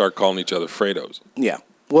we're going to start calling each other Fredos. Yeah.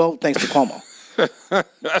 Well, thanks to Cuomo.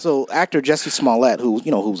 So actor Jussie Smollett, who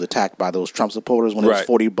was attacked by those Trump supporters when it was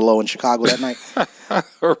 40 below in Chicago that night.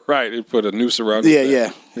 Right. He put a noose around his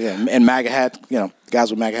neck. Yeah. And MAGA hats, guys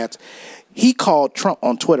with MAGA hats. He called Trump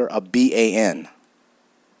on Twitter a BAN.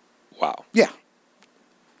 Wow. Yeah.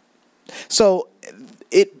 So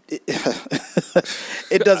it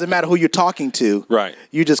doesn't matter who you're talking to. Right.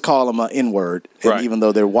 You just call them an N-word. Right. Even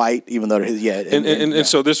though they're white, even though they're And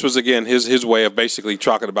so this was again his way of basically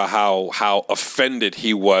talking about how offended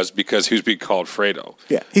he was because he was being called Fredo.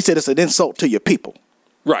 Yeah. He said it's an insult to your people.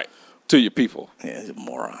 Right. To your people. Yeah, he's a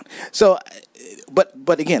moron. So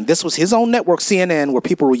but again, this was his own network, CNN, where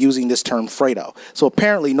people were using this term Fredo. So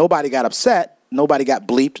apparently nobody got upset, nobody got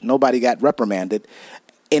bleeped, nobody got reprimanded.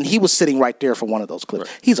 And he was sitting right there for one of those clips.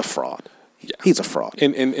 Right. He's a fraud. Yeah. He's a fraud.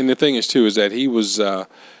 And the thing is, too, is that he was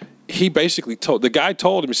he basically told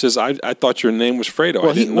him, he says, I thought your name was Fredo.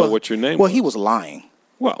 I didn't know what your name was. Well, he was lying.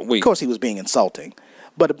 Well, of course he was being insulting.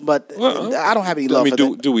 But I don't have any love for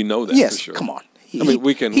that. Do we know that? Yes, for sure? Come on.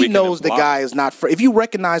 He knows the guy is not. If you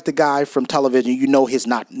recognize the guy from television, you know his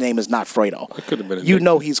name is not Fredo. It could have been. You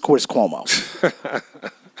know he's Chris Cuomo.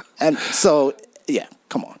 And so, yeah,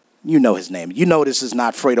 come on. You know his name. You know this is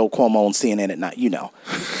not Fredo Cuomo on CNN at night. You know.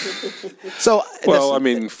 So. Well, I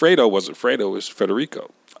mean, Fredo wasn't Fredo. It was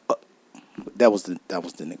Federico. That was the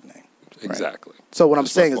nickname. Exactly. Right? So what I'm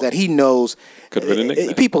saying is that he knows. Could have been a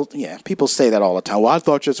nickname. People say that all the time. Well, I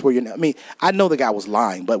thought just where I mean, I know the guy was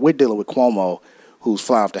lying, but we're dealing with Cuomo, who's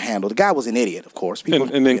flying off the handle. The guy was an idiot, of course.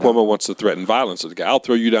 And then Cuomo wants to threaten violence to the guy. I'll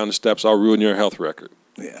throw you down the steps. I'll ruin your health record.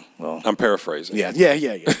 Yeah. Well, I'm paraphrasing. Yeah.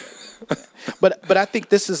 But I think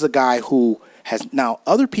this is a guy who has now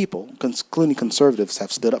other people, including conservatives,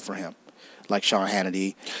 have stood up for him. like Sean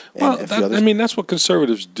Hannity. And Well, a few others. I mean, that's what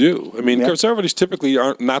conservatives do. I mean, conservatives typically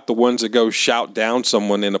aren't not the ones that go shout down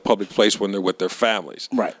someone in a public place when they're with their families.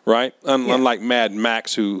 Right. Right? Unlike Mad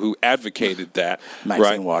Max, who advocated that.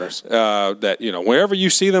 Maxine Waters. That, wherever you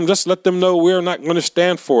see them, just let them know we're not going to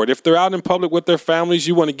stand for it. If they're out in public with their families,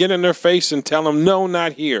 you want to get in their face and tell them, no,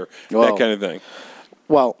 not here. That kind of thing.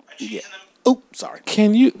 Well, yeah. Oh, sorry.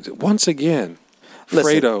 Can you, once again,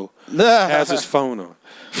 Listen. Fredo has his phone on.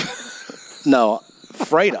 No,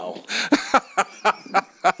 Fredo.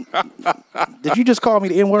 Did you just call me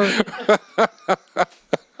the N-word?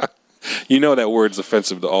 You know that word's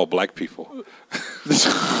offensive to all black people.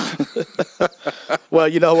 Well,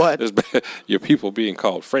 you know what? Your people being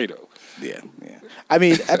called Fredo. Yeah. I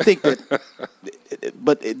mean, I think that,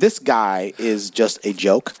 but this guy is just a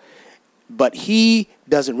joke, but he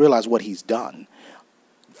doesn't realize what he's done.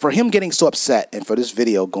 For him getting so upset and for this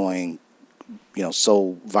video going,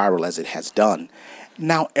 so viral as it has done,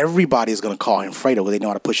 now everybody is going to call him Fredo because they know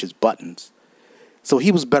how to push his buttons. So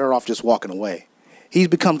he was better off just walking away. He's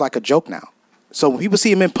become like a joke now. So when people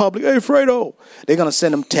see him in public, hey, Fredo, they're going to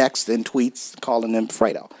send him texts and tweets calling him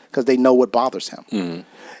Fredo because they know what bothers him. Mm-hmm.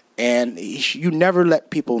 And you never let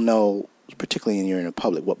people know, particularly when you're in the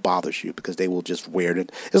public, what bothers you because they will just wear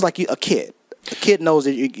it. It's like a kid. A kid knows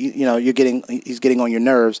that he's getting on your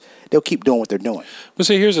nerves. They'll keep doing what they're doing. But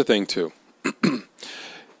see, here's the thing too.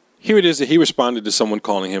 Here it is that he responded to someone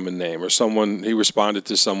calling him a name, or he responded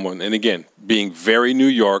to someone, and again, being very New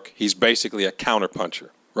York, he's basically a counterpuncher,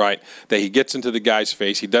 right? That he gets into the guy's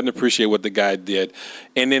face, he doesn't appreciate what the guy did,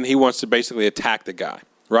 and then he wants to basically attack the guy,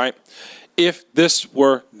 right? If this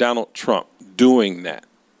were Donald Trump doing that,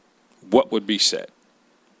 what would be said?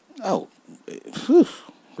 Oh,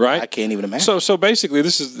 right? I can't even imagine. So basically,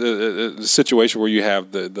 this is the situation where you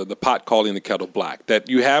have the pot calling the kettle black. That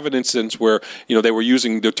you have an instance where they were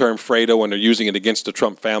using the term Fredo and they're using it against the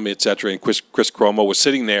Trump family, et cetera. And Chris Cuomo was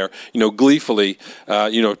sitting there, gleefully,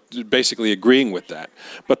 basically agreeing with that.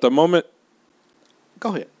 But the moment,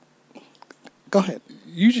 go ahead.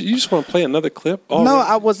 You just want to play another clip? No,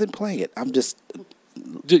 I wasn't playing it. I'm just.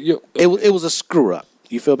 It was a screw up.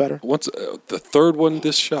 You feel better? What's the third one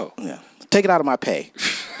this show? Yeah. Take it out of my pay.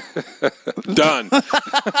 Done.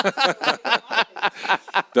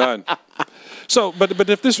 Done. So, but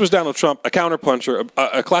if this was Donald Trump, a counterpuncher,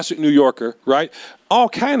 a classic New Yorker, right? All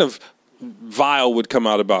kind of vile would come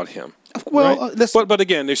out about him. Well, right? But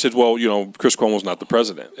again, they said, well, Chris Cuomo's not the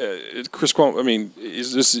president. Chris Cuomo, I mean,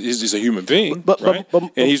 he's a human being, right?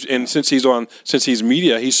 And since he's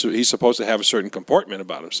media, he's supposed to have a certain comportment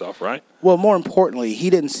about himself, right? Well, more importantly, he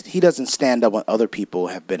doesn't stand up when other people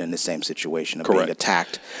have been in the same situation of being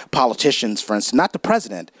attacked. Politicians, for instance, not the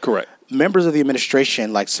president. Correct. Members of the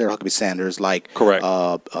administration, like Sarah Huckabee Sanders, like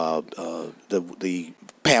the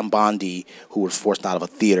Pam Bondi, who was forced out of a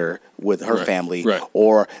theater with her family,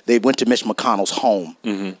 or they went to Mitch McConnell's home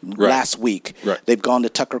last week. Right. They've gone to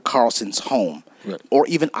Tucker Carlson's home, or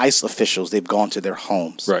even ICE officials. They've gone to their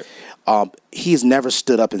homes. Right. He's never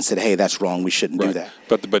stood up and said, "Hey, that's wrong. We shouldn't do that."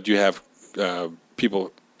 But you have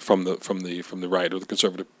people from the right or the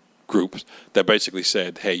conservative groups that basically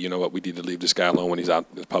said, "Hey, you know what? We need to leave this guy alone when he's out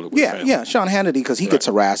in the public with family." Yeah, Sean Hannity, because he gets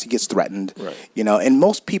harassed, he gets threatened, and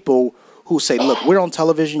most people who say, look, we're on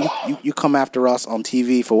television, you come after us on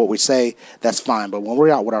TV for what we say, that's fine. But when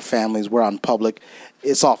we're out with our families, we're out in public,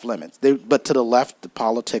 it's off limits. But to the left, the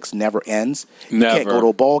politics never ends. You can't go to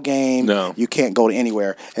a ball game. No. You can't go to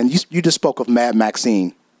anywhere. And you just spoke of Mad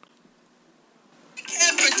Maxine. We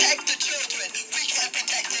can't protect the children. We can't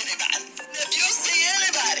protect anybody. If you see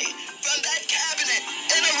anybody from that cabinet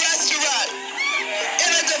in a restaurant, in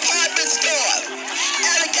a department store,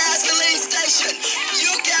 at a gasoline station,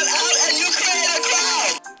 you get out and you create a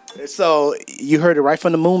crowd. So you heard it right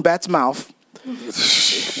from the Moonbat's mouth.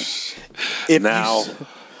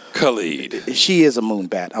 Khalid. She is a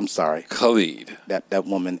Moonbat. I'm sorry. Khalid. That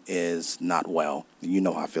woman is not well. You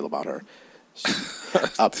know how I feel about her.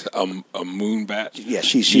 A moonbat? Yeah,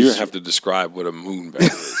 she's you have to describe what a moonbat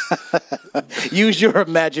is. Use your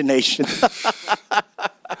imagination.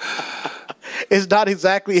 It's not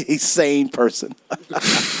exactly a sane person.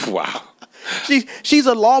 Wow. She's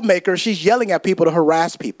a lawmaker. She's yelling at people to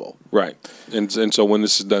harass people. Right. And so when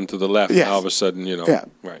this is done to the left, all of a sudden,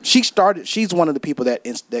 right. She's one of the people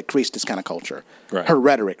that creates this kind of culture. Right. Her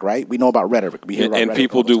rhetoric, right? We know about rhetoric. We hear about rhetoric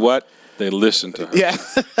people do what? They listen to her. Yeah.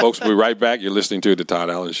 Folks, we'll be right back. You're listening to The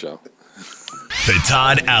Todd Allen Show. The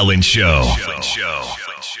Todd Allen Show.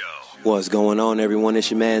 What's going on, everyone?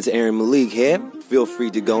 It's your man's Aaron Malik here. feel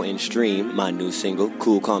free to go and stream my new single,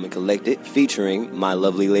 Cool, Calm, and Collected, featuring my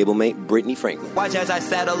lovely label mate, Brittany Franklin. Watch as I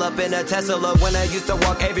saddle up in a Tesla. When I used to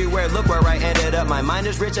walk everywhere, look where I ended up. My mind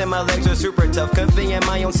is rich and my legs are super tough. Comfy in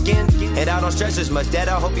my own skin, and I don't stress as much. Dad,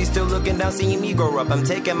 I hope he's still looking down, seeing me grow up. I'm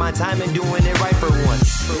taking my time and doing it right for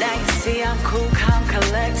once. Now you see I'm cool, calm,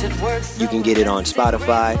 collected. Words. You can get it on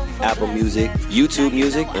Spotify, Apple Music, YouTube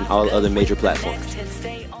Music, and all other major platforms.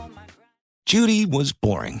 Judy was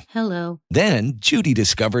boring. Hello. Then Judy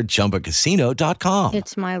discovered ChumbaCasino.com.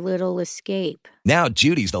 It's my little escape. Now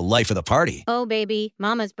Judy's the life of the party. Oh, baby,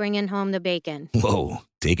 mama's bringing home the bacon. Whoa,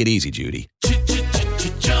 take it easy, Judy.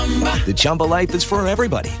 The Chumba life is for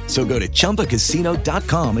everybody. So go to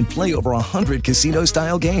ChumbaCasino.com and play over 100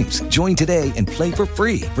 casino-style games. Join today and play for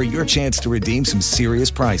free for your chance to redeem some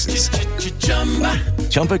serious prizes.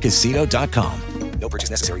 ChumbaCasino.com. No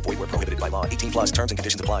purchase necessary. Void where prohibited by law. 18 plus terms and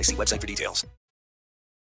conditions apply. See website for details.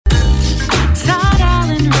 Todd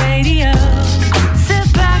Allen Radio.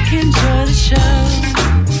 Sit back, enjoy the show.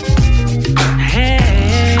 Hey.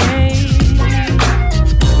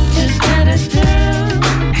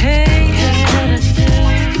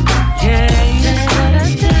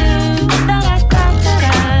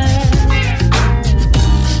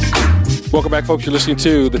 Welcome back, folks. You're listening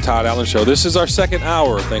to The Todd Allen Show. This is our second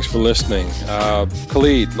hour. Thanks for listening.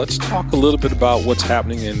 Khalid, let's talk a little bit about what's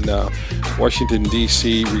happening in Washington,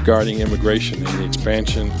 D.C. regarding immigration and the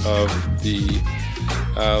expansion of the,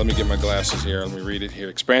 let me get my glasses here. Let me read it here.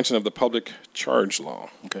 Expansion of the public charge law.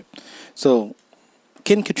 Okay. So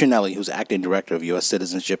Ken Cuccinelli, who's acting director of U.S.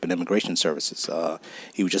 Citizenship and Immigration Services,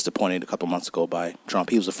 he was just appointed a couple months ago by Trump.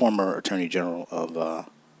 He was the former Attorney General of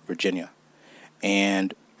Virginia.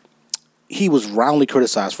 And he was roundly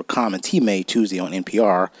criticized for comments he made Tuesday on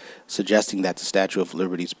NPR, suggesting that the Statue of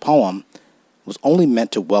Liberty's poem was only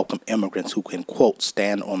meant to welcome immigrants who can, quote,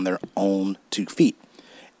 stand on their own 2 feet.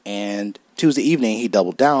 And Tuesday evening, he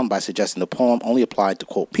doubled down by suggesting the poem only applied to,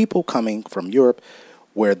 quote, people coming from Europe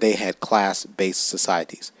where they had class-based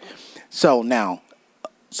societies. So now,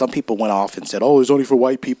 some people went off and said, oh, it's only for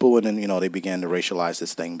white people, and then, they began to racialize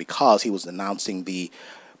this thing because he was announcing the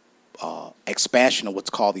expansion of what's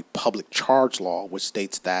called the public charge law, which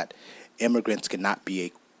states that immigrants cannot be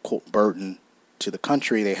a, quote, burden to the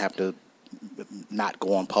country. They have to not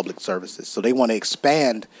go on public services. So they want to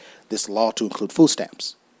expand this law to include food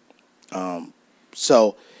stamps. Well,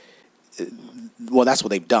 that's what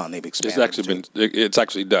they've done. They've expanded. It's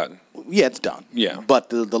actually done. Yeah, it's done. Yeah. But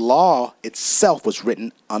the law itself was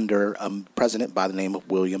written under a president by the name of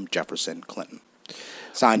William Jefferson Clinton.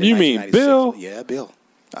 Signed in You mean 1996. Bill? Yeah, Bill.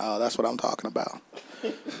 That's what I'm talking about.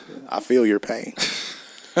 I feel your pain.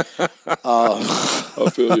 I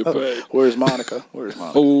feel your pain. Where's Monica?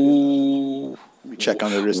 Oh. Let me check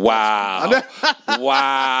under this. Wow.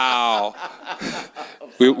 Wow.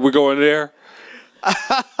 We're going there?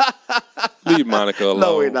 Leave Monica alone.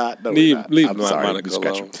 No, we're not. Leave sorry, Monica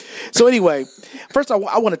alone. So anyway, first I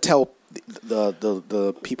want to tell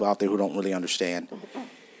the people out there who don't really understand.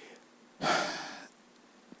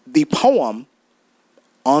 The poem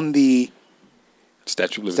on the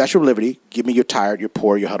Statue of Liberty, give me you're tired, you're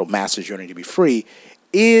poor, you're huddled masses, you need to be free,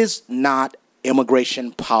 is not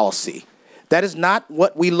immigration policy. That is not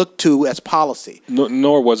what we look to as policy.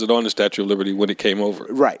 Nor was it on the Statue of Liberty when it came over.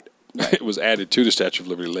 Right. It was added to the Statue of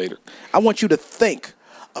Liberty later. I want you to think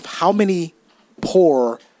of how many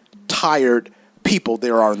poor, tired people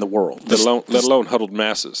there are in the world. Let alone huddled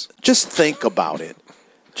masses. Just think about it.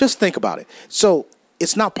 So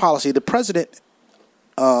it's not policy. The president,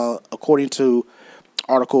 according to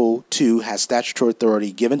Article 2, has statutory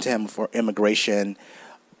authority given to him for immigration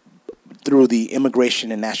through the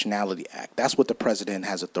Immigration and Nationality Act. That's what the president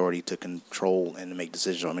has authority to control and to make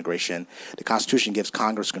decisions on immigration. The Constitution gives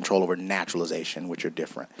Congress control over naturalization, which are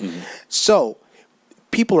different. Mm-hmm. So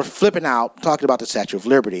people are flipping out, talking about the Statue of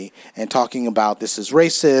Liberty and talking about this is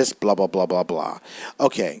racist, blah, blah, blah, blah, blah.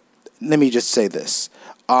 Okay, let me just say this.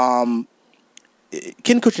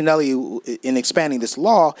 Ken Cuccinelli, in expanding this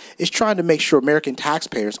law, is trying to make sure American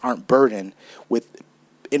taxpayers aren't burdened with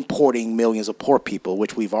importing millions of poor people,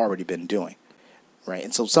 which we've already been doing, right?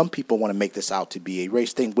 And so some people want to make this out to be a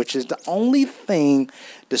race thing, which is the only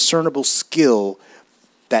discernible skill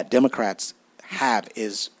that Democrats have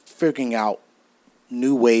is figuring out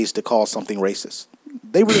new ways to call something racist.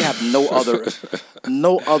 They really have no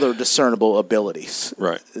other discernible abilities.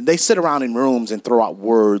 Right. They sit around in rooms and throw out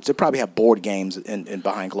words. They probably have board games in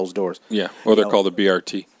behind closed doors. Yeah, or they're called the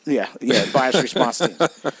BRT. Yeah, bias response team.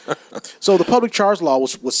 So the public charge law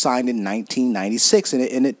was signed in 1996,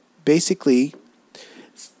 and it basically,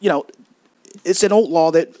 it's an old law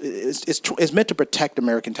that is meant to protect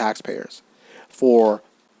American taxpayers for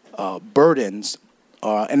burdens.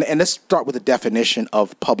 And let's start with a definition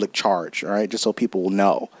of public charge, all right, just so people will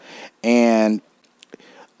know. And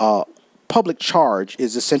public charge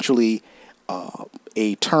is essentially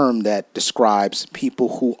a term that describes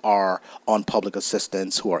people who are on public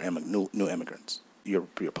assistance, who are new immigrants. Your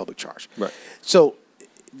public charge. Right. So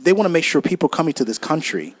they want to make sure people coming to this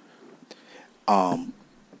country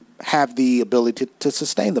have the ability to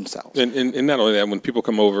sustain themselves. And not only that, when people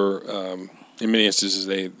come over, in many instances,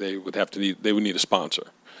 they would need a sponsor,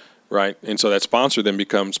 right? And so that sponsor then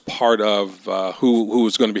becomes part of who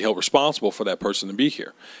is going to be held responsible for that person to be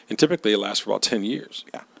here. And typically, it lasts for about 10 years.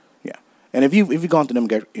 Yeah. And if you've gone through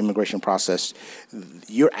the immigration process,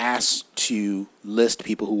 you're asked to list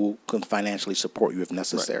people who can financially support you if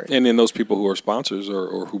necessary. Right. And then those people who are sponsors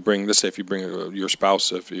or who bring, let's say if you bring your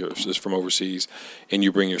spouse, if it's from overseas, and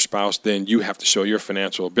you bring your spouse, then you have to show your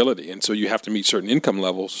financial ability. And so you have to meet certain income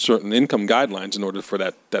levels, certain income guidelines in order for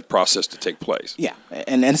that process to take place. Yeah,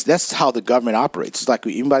 and that's how the government operates. It's like,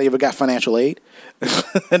 anybody ever got financial aid?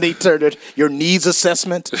 And they turned it your needs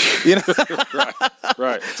assessment, you know?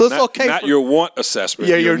 Right. So it's okay. Not your want assessment.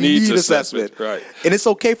 Yeah, your needs assessment. Right. And it's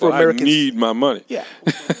okay for Americans. I need my money. Yeah.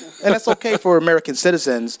 And it's okay for American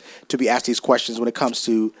citizens to be asked these questions when it comes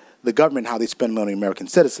to the government, how they spend money on American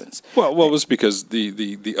citizens. Well, it's because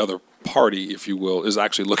the other party, if you will, is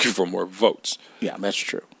actually looking for more votes. Yeah, that's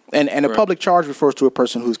true. And a public charge refers to a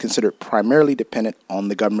person who is considered primarily dependent on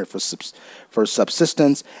the government for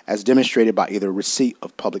subsistence, as demonstrated by either receipt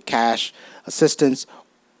of public cash assistance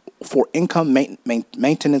for income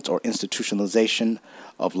maintenance or institutionalization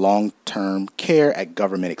of long-term care at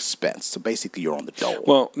government expense. So basically, you're on the dole.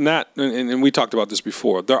 Well, and we talked about this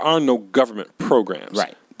before. There are no government programs.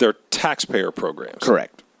 Right. They're taxpayer programs.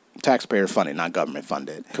 Correct. Taxpayer funded, not government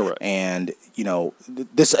funded. Correct. And,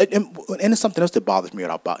 this, and it's something else that bothers me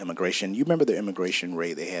about immigration. You remember the immigration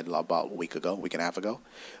raid they had about a week and a half ago,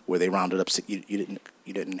 where they rounded up, you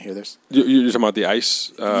didn't hear this? You're talking about the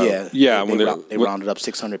ICE? Yeah. They rounded up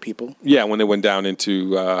 600 people. Yeah, when they went down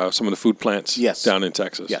into some of the food plants down in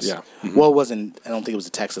Texas. Yes. Yeah. Mm-hmm. Well, I don't think it was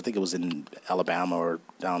in Texas. I think it was in Alabama or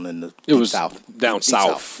down in the South. Down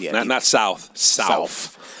south. Yeah, not south.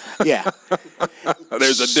 South. Yeah.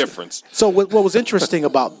 There's a difference. So what was interesting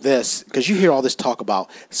about this, because you hear all this talk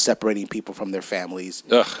about separating people from their families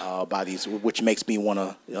by these, which makes me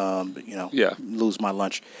want to, lose my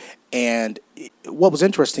lunch. And what was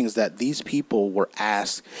interesting is that these people were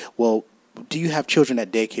asked, well, do you have children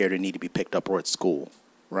at daycare that need to be picked up or at school,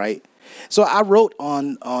 right? So I wrote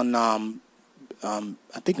on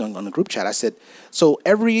I think on the group chat, I said, so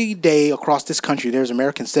every day across this country, there's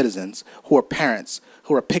American citizens who are parents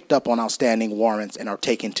who are picked up on outstanding warrants and are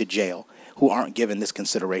taken to jail, who aren't given this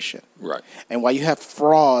consideration. Right. And while you have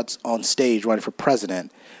frauds on stage running for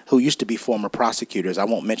president who used to be former prosecutors, I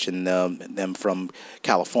won't mention them from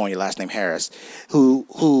California, last name Harris,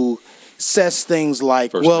 who says things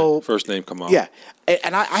like, first name come on. Yeah.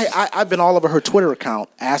 And I've been all over her Twitter account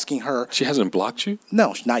asking her. She hasn't blocked you?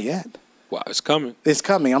 No, not yet. Wow, it's coming. It's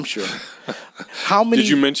coming, I'm sure. How many? Did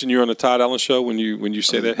you mention you're on the Todd Allen Show when you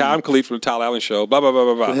say that? Hey, I'm Khalid from the Todd Allen Show. Blah blah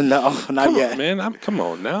blah blah blah. No, not yet. On, man. Come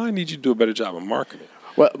on now. I need you to do a better job of marketing.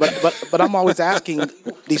 Well, but I'm always asking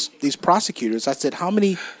these prosecutors. I said, how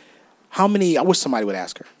many? I wish somebody would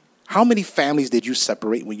ask her. How many families did you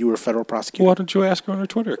separate when you were a federal prosecutor? Why don't you ask her on her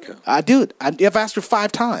Twitter account? I did. I've asked her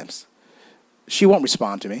 5 times. She won't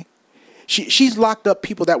respond to me. She's locked up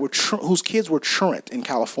people that were whose kids were truant in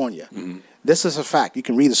California. Mm-hmm. This is a fact. You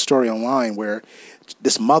can read the story online where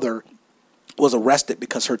this mother was arrested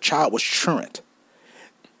because her child was truant.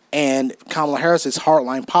 And Kamala Harris's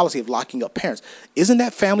hardline policy of locking up parents. Isn't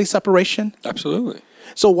that family separation? Absolutely.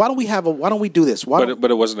 So why don't we do this? But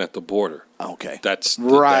it wasn't at the border. Okay. That's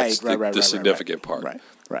the significant part. Right.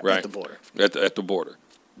 At the border. At the border.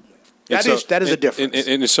 That is a difference.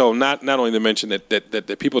 And so not only to mention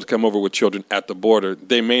that people that come over with children at the border,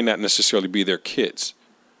 they may not necessarily be their kids,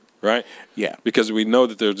 right? Yeah. Because we know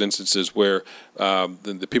that there's instances where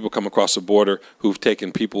the people come across the border who've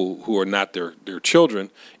taken people who are not their children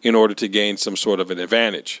in order to gain some sort of an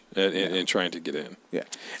advantage in trying to get in. Yeah.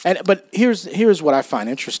 But here's what I find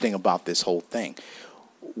interesting about this whole thing.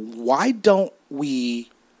 Why don't we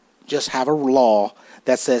just have a law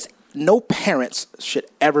that says no parents should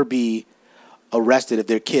ever be arrested if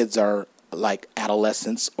their kids are like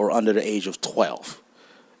adolescents or under the age of 12?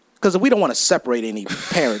 Because we don't want to separate any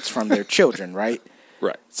parents from their children, right?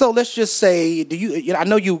 Right. So let's just say, I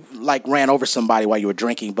know you like ran over somebody while you were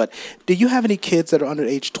drinking, but do you have any kids that are under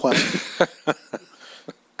age 12?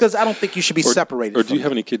 Because I don't think you should be separated. Or do you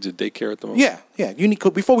have any kids at daycare at the moment? Yeah. You need,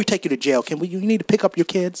 before we take you to jail, you need to pick up your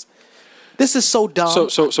kids? This is so dumb.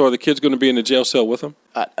 So are the kids going to be in the jail cell with them?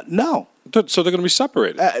 No. So they're going to be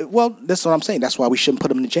separated. Well, that's what I'm saying. That's why we shouldn't put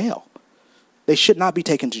them in jail. They should not be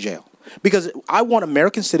taken to jail. Because I want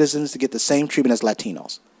American citizens to get the same treatment as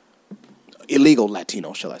Latinos. Illegal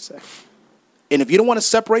Latinos, shall I say. And if you don't want to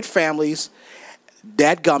separate families,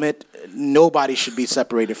 dadgummit, nobody should be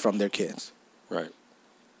separated from their kids. Right.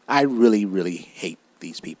 I really, really hate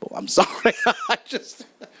these people. I'm sorry.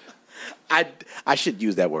 I should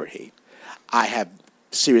use that word hate. I have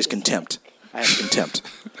serious contempt. I have contempt.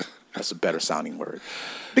 That's a better sounding word.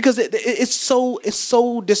 Because it's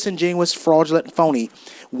so disingenuous, fraudulent, and phony.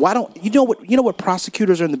 Why don't you know what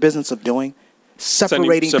prosecutors are in the business of doing?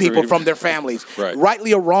 Separating people from their families. Right.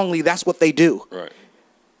 Rightly or wrongly, that's what they do.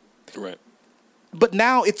 Right. But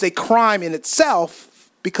now it's a crime in itself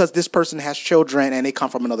because this person has children and they come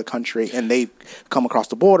from another country and they've come across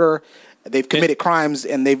the border, they've committed crimes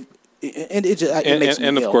and they've and it makes me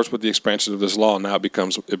and of ill. course, with the expansion of this law, now it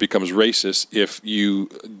becomes racist if you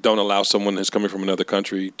don't allow someone who's coming from another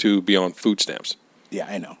country to be on food stamps. Yeah,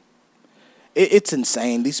 I know. It's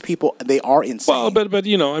insane. These people, they are insane. Well, but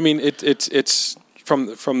you know, I mean, it's from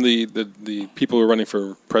the people who are running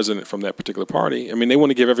for president from that particular party. I mean, they want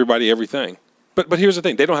to give everybody everything. But here's the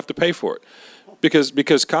thing: they don't have to pay for it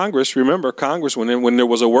because Congress. Remember, Congress when there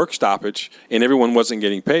was a work stoppage and everyone wasn't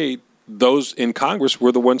getting paid. Those in Congress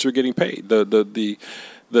were the ones who were getting paid. The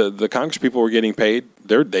Congress people were getting paid.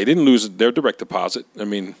 They didn't lose their direct deposit. I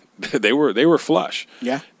mean, they were flush.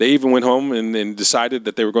 Yeah. They even went home and decided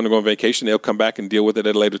that they were going to go on vacation. They'll come back and deal with it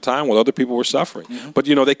at a later time while other people were suffering. Mm-hmm. But,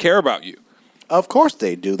 you know, they care about you. Of course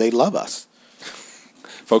they do. They love us.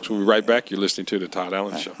 Folks, we'll be right back. You're listening to The Todd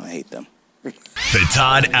Allen Show. I hate them. The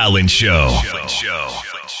Todd Allen Show.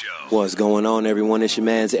 What's going on, everyone? It's your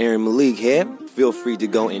man's Aaron Malik here. Feel free to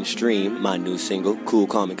go and stream my new single, Cool,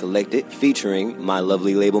 Calm, and Collected, featuring my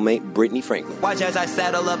lovely label mate, Brittany Franklin. Watch as I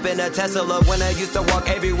saddle up in a Tesla. When I used to walk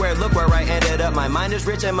everywhere, look where I ended up. My mind is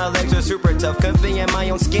rich and my legs are super tough. Comfy in my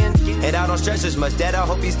own skin, and I don't stress as much. Dad, I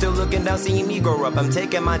hope he's still looking down, seeing me grow up. I'm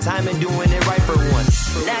taking my time and doing it right for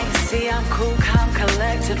once. Now you see I'm cool, calm,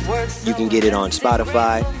 collected. Works. You can get it on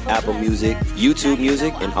Spotify, Apple Music, YouTube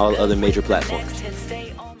Music, and all other major platforms.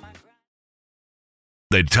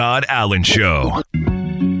 The Todd Allen Show.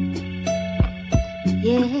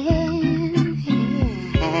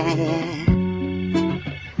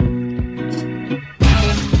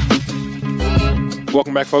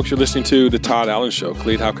 Welcome back, folks. You're listening to The Todd Allen Show.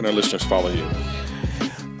 Khalid, how can our listeners follow you?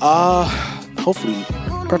 Hopefully,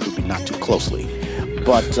 preferably not too closely.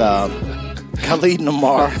 But Khalid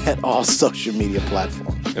Namar at all social media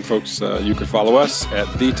platforms. And folks, you can follow us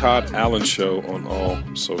at The Todd Allen Show on all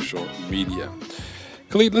social media.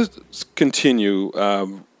 Khalid, let's continue.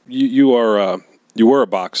 You were a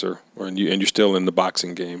boxer, and you're still in the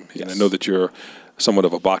boxing game. Yes. And I know that you're somewhat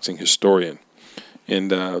of a boxing historian. And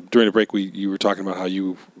during the break, you were talking about how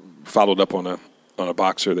you followed up on a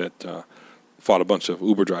boxer that fought a bunch of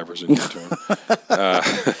Uber drivers in your turn.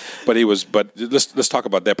 But let's talk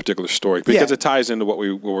about that particular story because it ties into what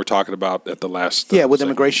we were talking about at the last. With segment.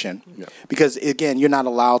 immigration. Yeah. Because again, you're not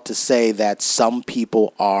allowed to say that some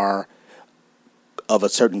people are of a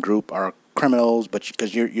certain group are criminals, but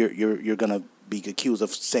because you're going to be accused of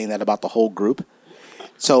saying that about the whole group.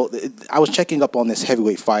 So I was checking up on this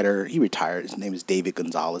heavyweight fighter. He retired. His name is David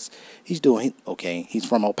Gonzalez. He's doing okay. He's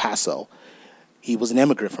from El Paso. He was an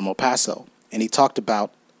immigrant from El Paso, and he talked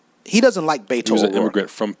about he doesn't like Beto O'Rourke. He was an immigrant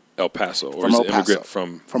from El Paso, or he's an immigrant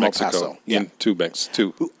from Mexico El Paso. Yeah. into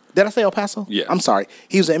Mexico. Did I say El Paso? Yeah. I'm sorry.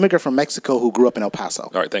 He was an immigrant from Mexico who grew up in El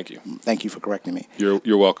Paso. All right, thank you. Thank you for correcting me.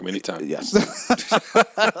 You're welcome anytime. Yes.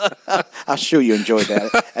 I'm sure you enjoyed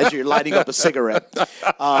that as you're lighting up a cigarette.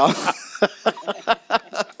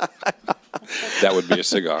 That would be a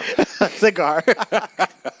cigar. Cigar.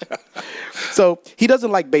 So he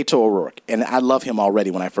doesn't like Beto O'Rourke, and I love him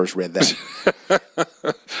already when I first read that.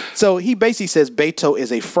 So he basically says Beto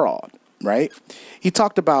is a fraud, right? He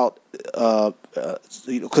talked about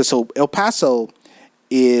so El Paso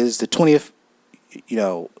is the 20th,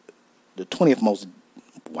 the 20th most.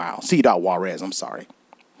 Wow, Ciudad Juarez. I'm sorry.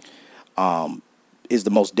 Is the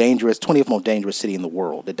most dangerous, 20th most dangerous city in the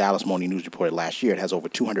world. The Dallas Morning News reported last year it has over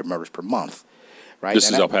 200 murders per month. Right. This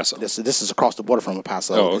is El Paso. This is across the border from El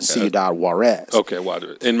Paso in Ciudad Juarez. Okay,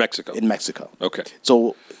 in Mexico. In Mexico. Okay.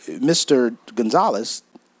 So Mr. Gonzalez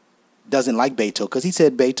doesn't like Beto because he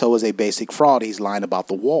said Beto is a basic fraud. He's lying about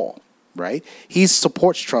the wall, right? He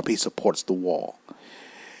supports Trump. He supports the wall,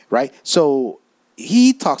 right? So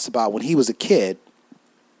he talks about when he was a kid,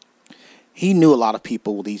 he knew a lot of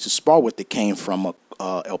people that he used to spar with that came from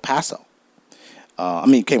El Paso.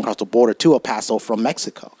 Came across the border to El Paso from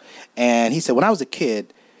Mexico. And he said, when I was a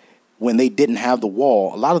kid, when they didn't have the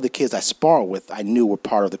wall, a lot of the kids I sparred with, I knew were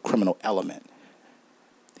part of the criminal element.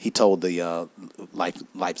 He told the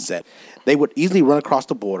Life Set. They would easily run across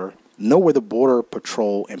the border, know where the border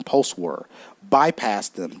patrol and posts were, bypass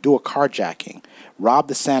them, do a carjacking, rob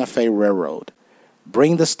the Santa Fe Railroad,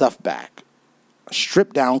 bring the stuff back,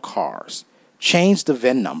 strip down cars, change the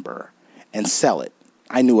VIN number, and sell it.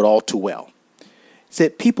 I knew it all too well. He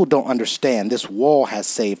said, people don't understand. This wall has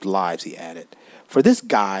saved lives, he added. For this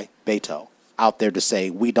guy, Beto, out there to say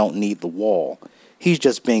we don't need the wall, he's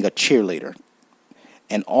just being a cheerleader.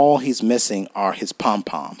 And all he's missing are his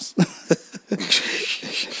pom-poms.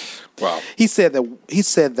 Wow. He said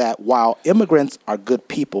that while immigrants are good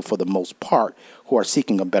people for the most part who are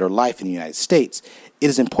seeking a better life in the United States, it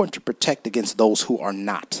is important to protect against those who are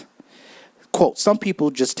not. Quote, some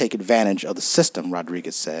people just take advantage of the system,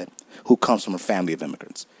 Rodriguez said, who comes from a family of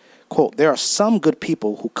immigrants. Quote, there are some good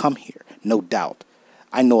people who come here, no doubt.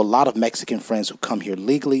 I know a lot of Mexican friends who come here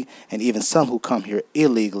legally and even some who come here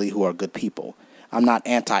illegally who are good people. I'm not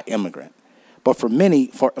anti-immigrant. But for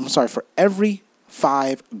every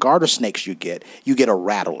 5 garter snakes you get a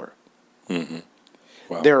rattler. Mm-hmm.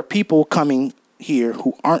 Wow. There are people coming here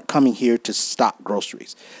who aren't coming here to stock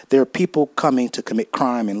groceries. There are people coming to commit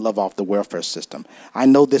crime and live off the welfare system. I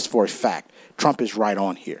know this for a fact. Trump is right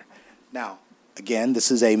on here. Now, again,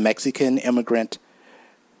 this is a Mexican immigrant,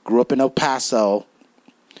 grew up in El Paso,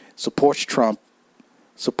 supports Trump,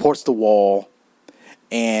 supports the wall,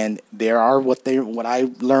 and there are what I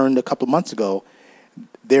learned a couple months ago.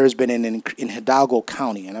 There has been in Hidalgo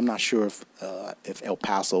County, and I'm not sure if El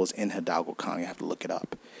Paso is in Hidalgo County. I have to look it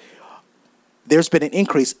up. There's been an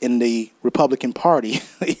increase in the Republican Party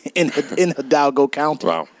in Hidalgo County.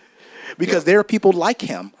 Wow. Because there are people like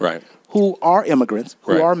him who are immigrants,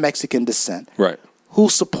 who are Mexican descent, who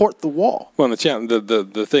support the wall. Well,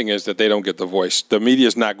 the thing is that they don't get the voice. The media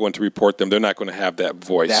is not going to report them. They're not going to have that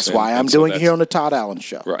voice. That's why I'm doing it here on the Todd Allen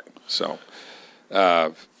Show. Right. So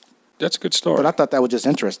that's a good story. But I thought that was just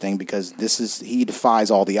interesting because he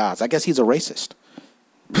defies all the odds. I guess he's a racist.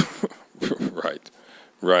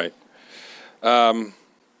 Right. I'm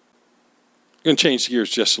going to change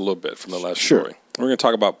gears just a little bit from the last story. We're going to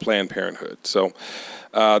talk about Planned Parenthood. So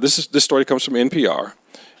this story comes from NPR.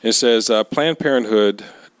 It says Planned Parenthood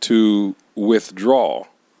to withdraw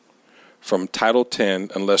from Title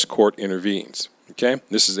X unless court intervenes. Okay,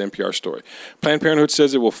 this is an NPR story. Planned Parenthood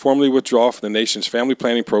says it will formally withdraw from the nation's family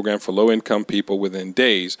planning program for low-income people within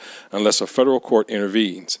days unless a federal court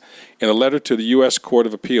intervenes. In a letter to the U.S. Court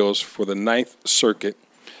of Appeals for the Ninth Circuit,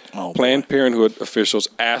 Planned Parenthood officials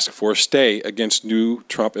ask for a stay against new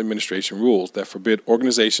Trump administration rules that forbid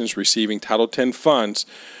organizations receiving Title X funds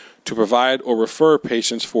to provide or refer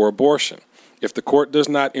patients for abortion. If the court does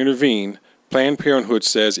not intervene, Planned Parenthood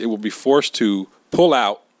says it will be forced to pull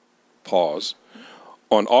out,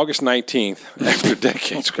 on August 19th after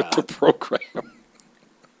decades with the program.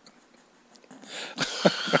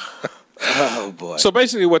 Oh, boy. So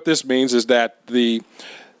basically what this means is that the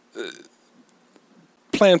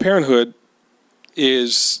Planned Parenthood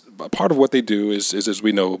is part of what they do is as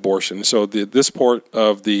we know, abortion. So this part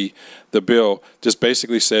of the bill just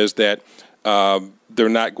basically says that they're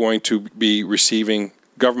not going to be receiving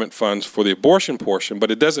government funds for the abortion portion,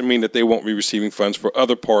 but it doesn't mean that they won't be receiving funds for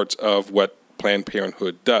other parts of what Planned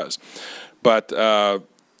Parenthood does. But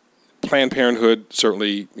Planned Parenthood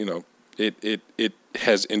certainly, it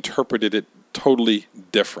has interpreted it totally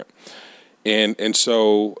different. And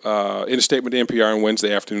so in a statement to NPR on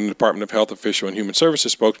Wednesday afternoon, the Department of Health official and Human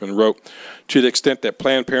Services spokesman wrote, to the extent that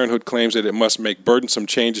Planned Parenthood claims that it must make burdensome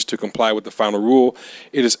changes to comply with the final rule,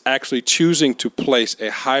 it is actually choosing to place a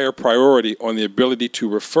higher priority on the ability to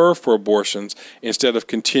refer for abortions instead of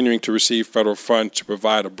continuing to receive federal funds to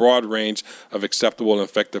provide a broad range of acceptable and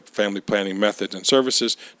effective family planning methods and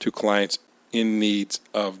services to clients in needs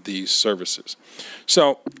of these services.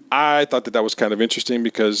 So I thought that was kind of interesting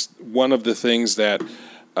because one of the things that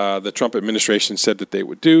the Trump administration said that they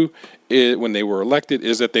would do when they were elected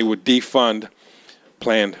is that they would defund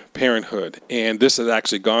Planned Parenthood. And this has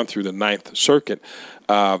actually gone through the Ninth Circuit.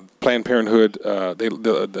 Planned Parenthood,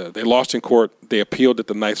 they lost in court. They appealed at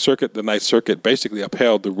the Ninth Circuit. The Ninth Circuit basically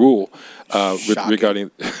upheld the rule regarding,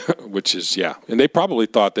 which is, and they probably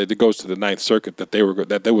thought that it goes to the Ninth Circuit that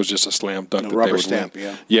there was just a slam dunk. That rubber they would stamp,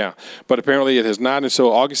 win. Yeah, but apparently it has not. And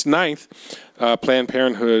so August 9th, Planned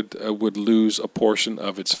Parenthood would lose a portion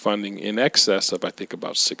of its funding in excess of, I think,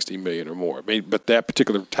 about $60 million or more. But that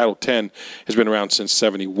particular Title X has been around since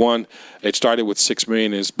 '71. It started with $6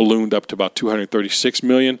 million and has ballooned up to about $236 $6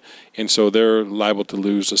 million, and so they're liable to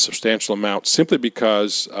lose a substantial amount simply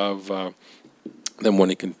because of them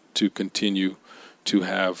wanting to continue to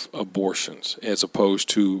have abortions as opposed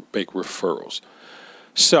to make referrals.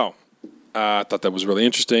 So I thought that was really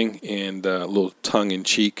interesting and a little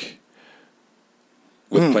tongue-in-cheek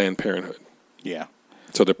with Planned Parenthood. Yeah.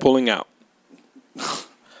 So they're pulling out.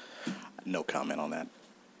 No comment on that.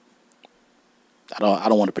 I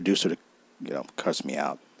don't want a producer to, curse me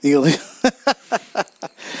out.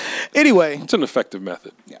 Anyway, it's an effective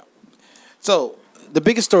method. Yeah. So the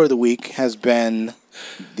biggest story of the week has been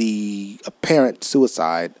the apparent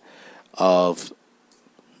suicide of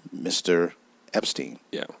Mr. Epstein.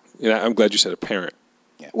 Yeah. I'm glad you said apparent.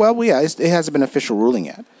 Yeah. Well, yeah, it hasn't been an official ruling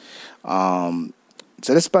yet.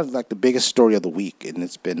 So this is about like the biggest story of the week, and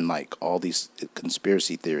it's been like all these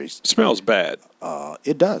conspiracy theories. It smells bad.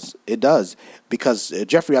 It does. It does. Because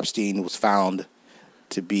Jeffrey Epstein was found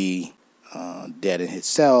to be dead in his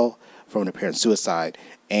cell from an apparent suicide.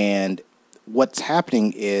 And what's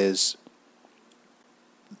happening is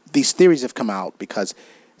these theories have come out because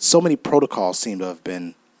so many protocols seem to have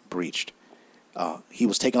been breached. He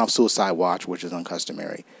was taken off suicide watch, which is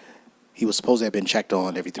uncustomary. He was supposed to have been checked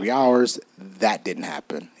on every 3 hours. That didn't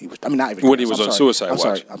happen. Not every 3 when he hours. was on suicide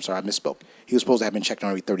watch. I'm sorry, I misspoke. He was supposed to have been checked on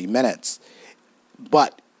every 30 minutes,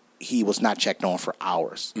 but he was not checked on for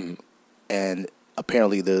hours. Mm-hmm. And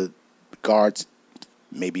apparently the guards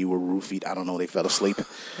maybe were roofied. I don't know. They fell asleep.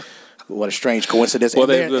 What a strange coincidence. Well,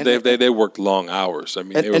 they worked long hours. I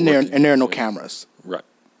mean, there are no cameras. Right.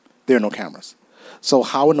 There are no cameras. So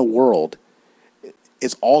how in the world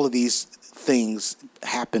is all of these things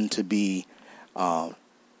happen to be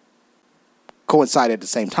coincide at the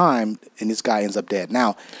same time, and this guy ends up dead?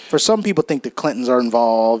 Now, for some people think the Clintons are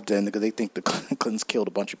involved, and because they think the Clintons killed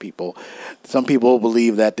a bunch of people. Some people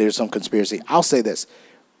believe that there's some conspiracy. I'll say this.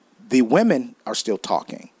 The women are still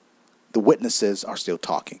talking. The witnesses are still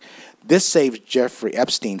talking. This saves Jeffrey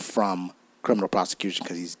Epstein from criminal prosecution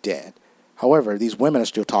because he's dead. However, these women are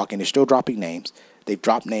still talking. They're still dropping names. They've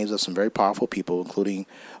dropped names of some very powerful people, including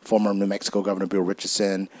former New Mexico Governor Bill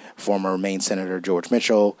Richardson, former Maine Senator George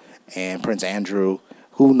Mitchell, and Prince Andrew.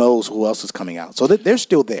 Who knows who else is coming out? So they're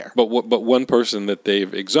still there. But one person that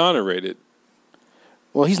they've exonerated.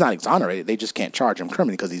 Well, he's not exonerated. They just can't charge him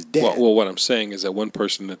criminally because he's dead. Well, what I'm saying is that one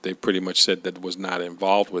person that they pretty much said that was not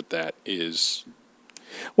involved with that is...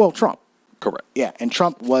 Well, Trump. Correct. Yeah, and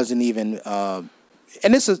Trump wasn't even...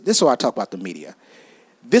 and this is why I talk about the media.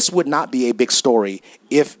 This would not be a big story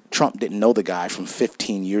if Trump didn't know the guy from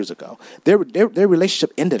 15 years ago. Their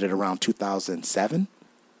relationship ended at around 2007.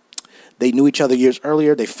 They knew each other years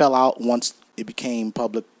earlier. They fell out once it became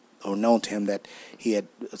public or known to him that he had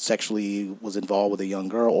sexually was involved with a young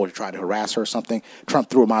girl or tried to harass her or something.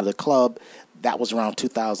 Trump threw him out of the club. That was around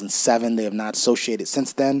 2007. They have not associated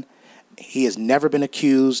since then. He has never been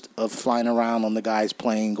accused of flying around on the guy's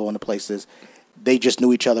plane, going to places. They just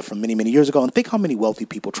knew each other from many, many years ago. And think how many wealthy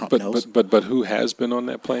people Trump knows. But who has been on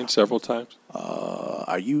that plane several times?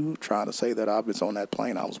 Are you trying to say that I was on that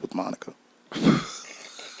plane? I was with Monica.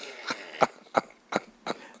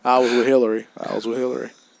 I was with Hillary. And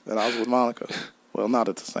I was with Monica. Well, not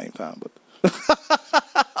at the same time, but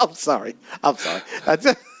I'm sorry.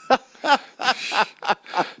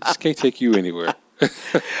 This can't take you anywhere.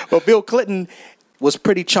 Well, Bill Clinton was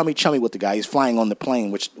pretty chummy with the guy. He's flying on the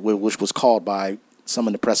plane, which was called by some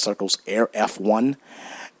in the press circles Air F1,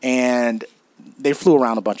 and they flew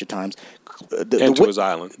around a bunch of times. To his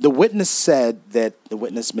island. The witness said that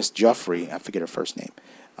Miss Joffrey, I forget her first name.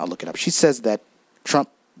 I'll look it up. She says that Trump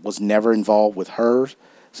was never involved with her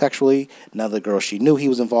sexually. None of the girls she knew he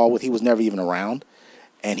was involved with, he was never even around,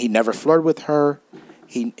 and he never flirted with her.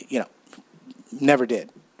 He, never did.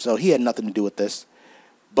 So he had nothing to do with this.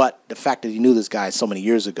 But the fact that he knew this guy so many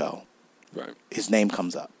years ago, right, his name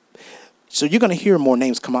comes up. So you're going to hear more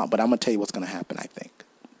names come out, but I'm going to tell you what's going to happen, I think,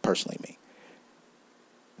 personally me.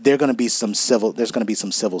 There's going to be some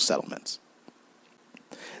civil settlements.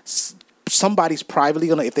 Somebody's privately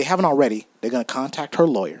going to, if they haven't already, they're going to contact her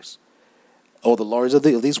lawyers or the lawyers of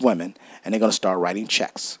these women, and they're going to start writing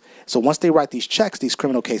checks. So once they write these checks, these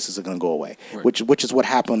criminal cases are going to go away, right, which is what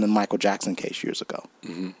happened in the Michael Jackson case years ago.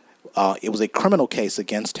 Mm-hmm. It was a criminal case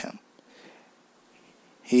against him.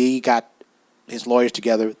 He got his lawyers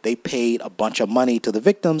together. They paid a bunch of money to the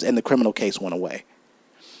victims, and the criminal case went away.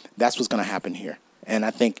 That's what's going to happen here. And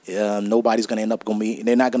I think nobody's going to end up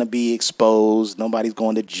they're not going to be exposed. Nobody's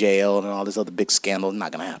going to jail and all this other big scandal. It's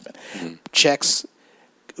not going to happen. Mm-hmm. Checks,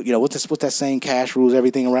 what's that saying? Cash rules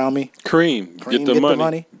everything around me. Cream get the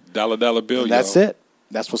money. Dollar bill. And that's it.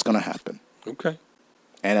 That's what's going to happen. Okay.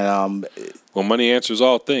 And well, money answers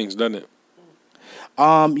all things, doesn't it?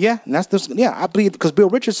 Yeah, and that's this. Yeah, I believe because Bill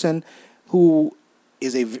Richardson, who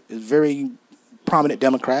is a very prominent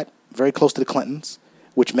Democrat, very close to the Clintons,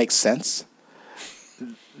 which makes sense.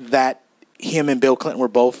 That him and Bill Clinton were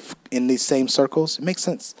both in these same circles. It makes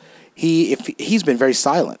sense. He's been very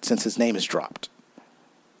silent since his name is dropped.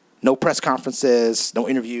 No press conferences, no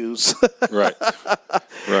interviews. Right.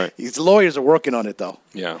 His lawyers are working on it, though.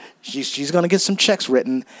 Yeah. She's going to get some checks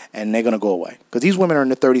written, and they're going to go away. Because these women are in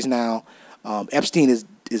their 30s now. Epstein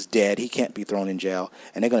is dead. He can't be thrown in jail.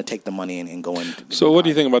 And they're going to take the money and go in. So what do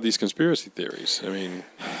you think about these conspiracy theories? I mean...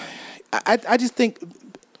 I just think...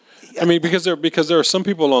 I mean, because there are some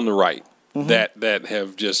people on the right that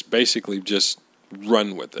have just basically just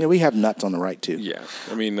run with it. Yeah, we have nuts on the right, too. Yeah.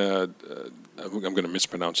 I mean... I'm going to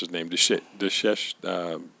mispronounce his name. Dinesh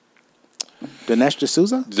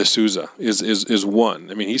D'Souza? D'Souza is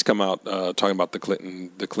one. I mean, he's come out talking about the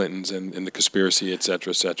Clintons and the conspiracy, et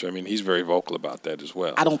cetera, et cetera. I mean, he's very vocal about that as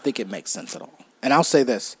well. I don't think it makes sense at all. And I'll say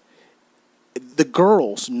this. The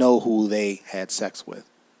girls know who they had sex with,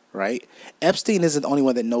 right? Epstein isn't the only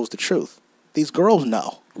one that knows the truth. These girls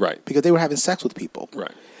know. Right. Because they were having sex with people.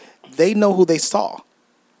 Right. They know who they saw.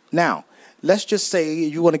 Now... let's just say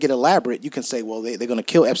you want to get elaborate. You can say, well, they're going to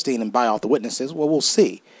kill Epstein and buy off the witnesses. Well, we'll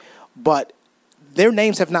see. But their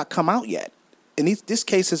names have not come out yet. And this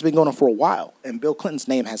case has been going on for a while. And Bill Clinton's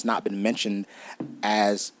name has not been mentioned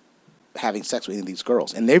as having sex with any of these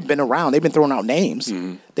girls. And they've been around. They've been throwing out names.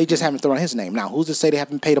 Mm-hmm. They just haven't thrown out his name. Now, who's to say they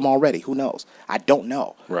haven't paid him already? Who knows? I don't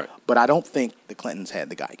know. Right. But I don't think the Clintons had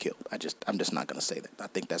the guy killed. I'm just not going to say that. I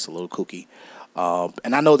think that's a little kooky.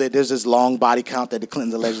 And I know that there's this long body count that the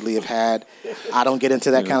Clintons allegedly have had. I don't get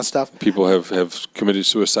into that kind of stuff. People have committed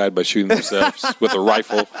suicide by shooting themselves with a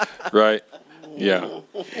rifle, right? Yeah.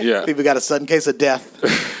 People got a sudden case of death.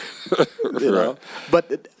 You know?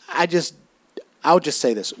 But I'll just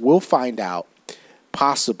say this. We'll find out,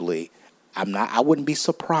 possibly, I wouldn't be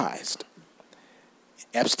surprised.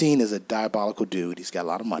 Epstein is a diabolical dude. He's got a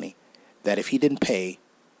lot of money. That if he didn't pay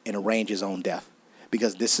and arrange his own death,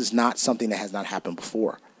 because this is not something that has not happened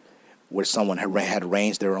before, where someone had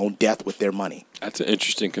arranged their own death with their money. That's an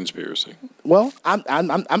interesting conspiracy. Well,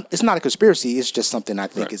 it's not a conspiracy. It's just something I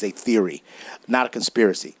think is a theory, not a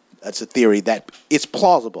conspiracy. It's a theory that it's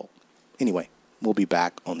plausible. Anyway, we'll be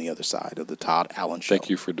back on the other side of the Todd Allen Show. Thank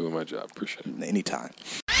you for doing my job. Appreciate it. Anytime.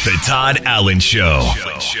 The Todd Allen Show.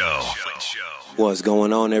 What's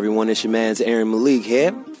going on, everyone? It's your man's Aaron Malik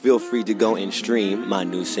here. Feel free to go and stream my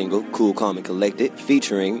new single, Cool, Calm, and Collected,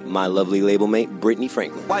 featuring my lovely label mate, Brittany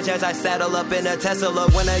Franklin. Watch as I saddle up in a Tesla.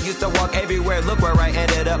 When I used to walk everywhere, look where I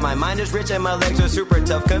ended up. My mind is rich and my legs are super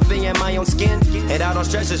tough. Comfy in my own skin, and I don't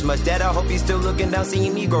stress as much. Dad, I hope you're still looking down,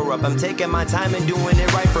 seeing me grow up. I'm taking my time and doing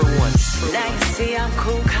it right for once. Now you see I'm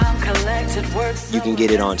cool, calm, collected. Works. You can get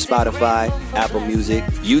it on Spotify, Apple Music,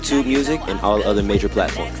 YouTube Music, and all other major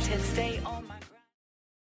platforms.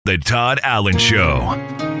 The Todd Allen Show.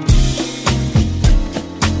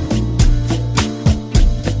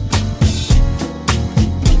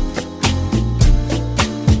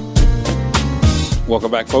 Welcome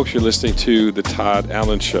back, folks. You're listening to The Todd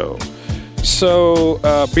Allen Show. So,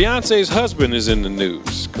 Beyonce's husband is in the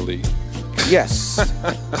news, Khalid. Yes.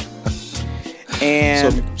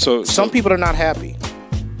 And so some people are not happy.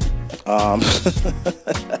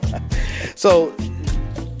 So,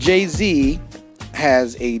 Jay-Z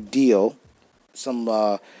has a deal,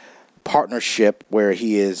 some partnership where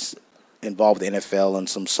he is involved with the NFL and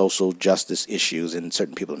some social justice issues, and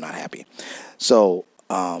certain people are not happy. So,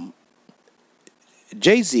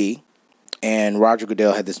 Jay-Z and Roger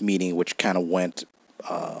Goodell had this meeting, which kind of went,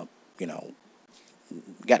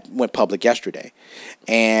 went public yesterday,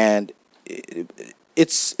 and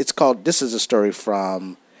it's called. This is a story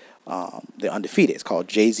from The Undefeated. It's called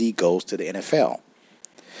Jay-Z Goes to the NFL.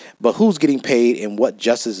 But who's getting paid and what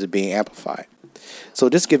justice is being amplified? So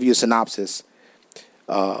just to give you a synopsis.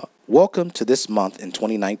 Welcome to this month in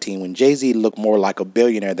 2019 when Jay-Z looked more like a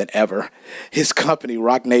billionaire than ever. His company,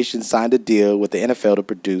 Roc Nation, signed a deal with the NFL to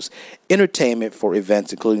produce entertainment for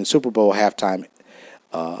events, including Super Bowl halftime,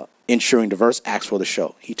 ensuring diverse acts for the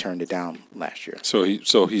show. He turned it down last year. So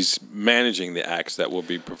he's managing the acts that will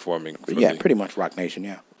be performing. Pretty much Roc Nation,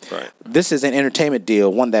 yeah. Right. This is an entertainment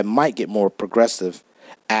deal, one that might get more progressive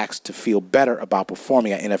acts to feel better about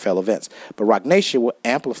performing at NFL events. But Roc Nation will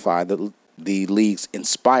amplify the league's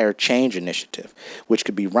Inspire Change initiative, which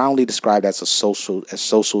could be roundly described as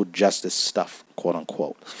social justice stuff, quote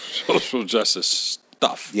unquote. Social justice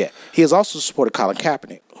stuff. Yeah. He has also supported Colin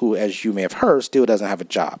Kaepernick, who, as you may have heard, still doesn't have a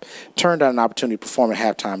job. Turned down an opportunity to perform at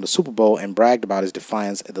halftime of the Super Bowl and bragged about his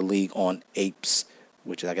defiance at the league on Apes,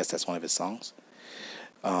 which I guess that's one of his songs.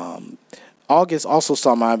 August also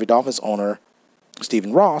saw Miami Dolphins owner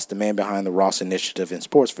Stephen Ross, the man behind the Ross Initiative in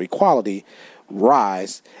Sports for Equality,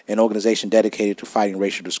 RISE, an organization dedicated to fighting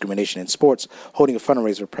racial discrimination in sports, holding a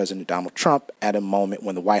fundraiser for President Donald Trump at a moment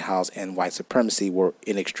when the White House and white supremacy were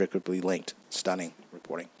inextricably linked. Stunning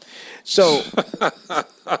reporting. So,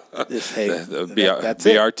 that's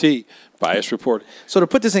BRT, bias reporting. So to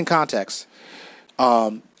put this in context,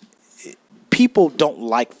 people don't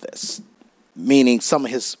like this, meaning some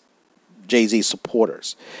of his Jay-Z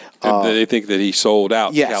supporters. They think that he sold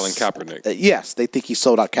out yes. Colin Kaepernick. Yes, they think he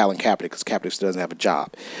sold out Colin Kaepernick because Kaepernick still doesn't have a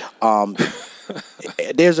job.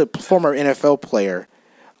 There's a former NFL player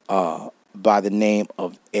by the name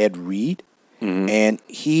of Ed Reed, and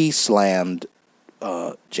he slammed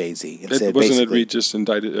Jay-Z. And said wasn't Ed Reed just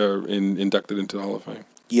inducted into the Hall of Fame?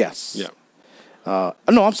 Yes. Yeah.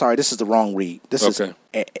 No, I'm sorry. This is the wrong Reed. This is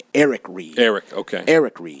Eric Reed. Eric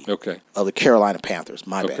Reed. Okay. Of the Carolina Panthers.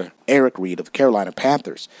 My bad. Eric Reed of the Carolina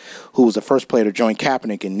Panthers, who was the first player to join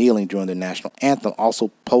Kaepernick in kneeling during the national anthem,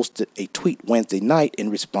 also posted a tweet Wednesday night in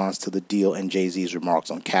response to the deal and Jay-Z's remarks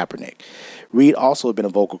on Kaepernick. Reed also had been a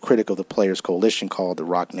vocal critic of the Players Coalition called the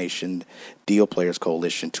Rock Nation Deal Players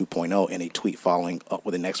Coalition 2.0 in a tweet following up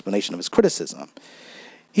with an explanation of his criticism.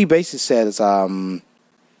 He basically says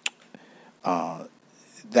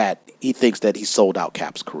that he thinks that he sold out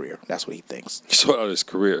Cap's career. That's what he thinks. He sold out his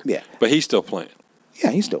career. Yeah. But he's still playing. Yeah,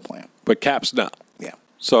 he's still playing. But Cap's not. Yeah.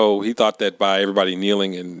 So he thought that by everybody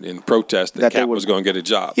kneeling in protest that Cap was going to get a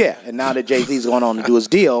job. Yeah, and now that Jay-Z's going on to do his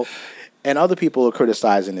deal, and other people are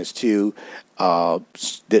criticizing this too.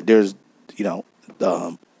 There's,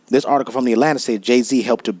 this article from the Atlantic said Jay-Z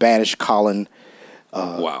helped to banish Colin.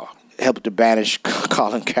 Helped to banish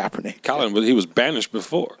Colin Kaepernick. He was banished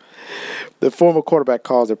before. The former quarterback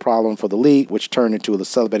caused a problem for the league, which turned into the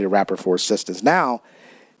celebrated rapper for assistance. Now,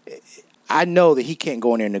 I know that he can't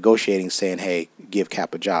go in there negotiating saying, hey, give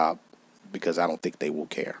Cap a job, because I don't think they will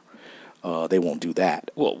care. They won't do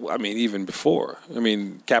that. Well, I mean, even before. I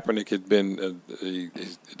mean, Kaepernick had been a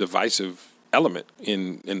divisive element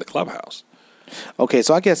in the clubhouse. Okay,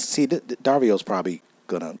 so I guess, Darvio's probably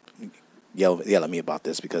going to yell at me about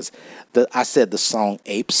this because I said the song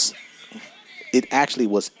Apes. It actually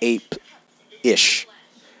was ape-ish.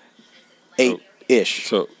 Ape-ish.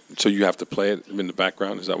 So you have to play it in the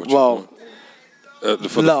background? Is that what you're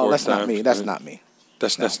doing? No, that's not me. That's not me.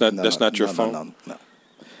 That's not your phone? No.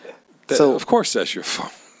 So of course that's your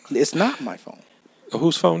phone. It's not my phone.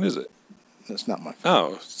 Whose phone is it? It's not my phone.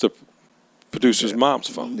 Oh, it's the producer's mom's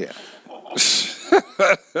phone. Yeah.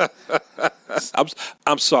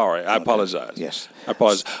 I'm sorry. I apologize. Yes. I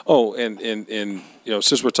apologize. Oh, and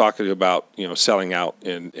since we're talking about selling out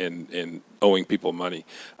and owing people money,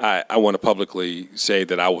 I want to publicly say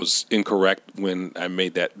that I was incorrect when I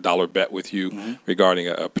made that dollar bet with you regarding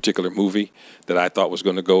a particular movie that I thought was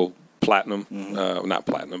going to go platinum. Not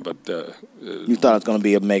platinum, but you thought it was going to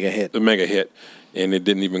be a mega hit. A mega hit, and it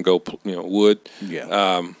didn't even go wood.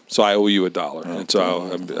 Yeah. So I owe you $1, and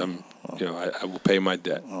so I will pay my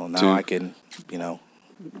debt. Oh, now I can,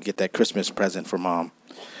 get that Christmas present for Mom.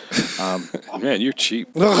 Man, you're cheap.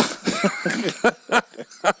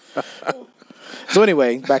 So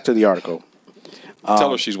anyway, back to the article.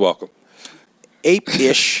 Tell her she's welcome.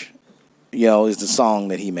 Ape-ish, is the song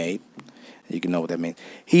that he made. You can know what that means.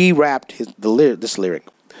 He rapped this lyric.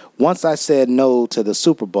 Once I said no to the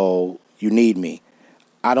Super Bowl, you need me.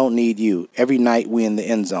 I don't need you. Every night we in the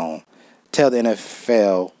end zone. Tell the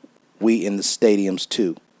NFL we in the stadiums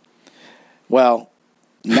too. Well,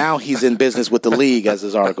 now he's in business with the league, as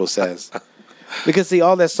his article says. Because, see,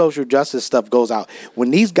 all that social justice stuff goes out.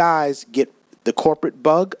 When these guys get the corporate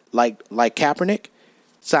bug, like Kaepernick,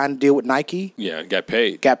 signed a deal with Nike. Yeah, got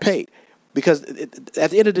paid. Because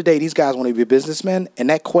at the end of the day, these guys want to be businessmen, and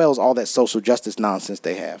that quells all that social justice nonsense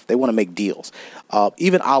they have. They want to make deals.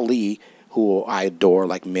 Even Ali, who I adore,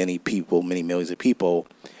 like many millions of people,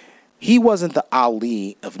 he wasn't the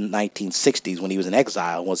Ali of the 1960s when he was in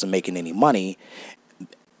exile, wasn't making any money,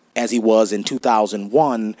 as he was in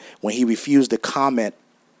 2001 when he refused to comment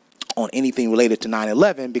on anything related to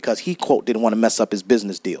 9/11 because he, quote, didn't want to mess up his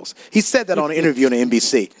business deals. He said that on an interview on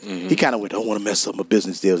NBC. He kind of went, don't want to mess up my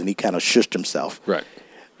business deals, and he kind of shushed himself. Right.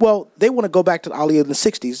 Well, they want to go back to Ali in the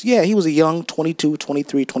 60s. Yeah, he was a young 22,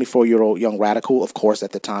 23, 24-year-old young radical. Of course,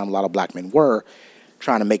 at the time, a lot of black men were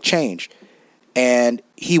trying to make change. And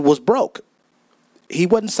he was broke. He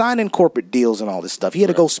wasn't signing corporate deals and all this stuff. He had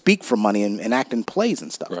to go speak for money and act in plays and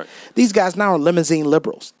stuff. Right. These guys now are limousine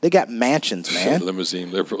liberals. They got mansions, man. Limousine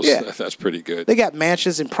liberals. Yeah. That's pretty good. They got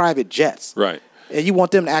mansions and private jets. Right. And you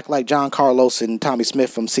want them to act like John Carlos and Tommy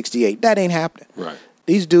Smith from 68. That ain't happening. Right.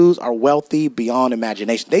 These dudes are wealthy beyond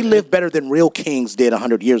imagination. They live better than real kings did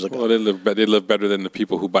 100 years ago. Well, they live better than the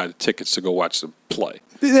people who buy the tickets to go watch the play.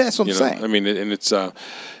 That's what I'm saying. I mean, and it's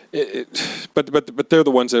but they're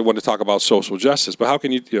the ones that want to talk about social justice. But how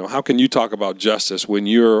can you talk about justice when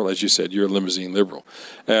you're, as you said, you're a limousine liberal,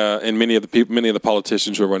 and many of the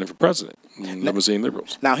politicians who are running for president, limousine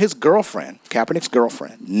liberals. Now, his girlfriend, Kaepernick's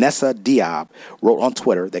girlfriend, Nessa Diab, wrote on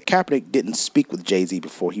Twitter that Kaepernick didn't speak with Jay-Z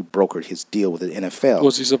before he brokered his deal with the NFL.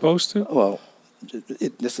 Was he supposed to? Well,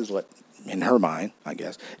 this is what, in her mind, I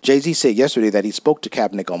guess. Jay-Z said yesterday that he spoke to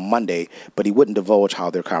Kaepernick on Monday, but he wouldn't divulge how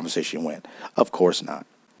their conversation went. Of course not.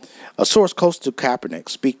 A source close to Kaepernick,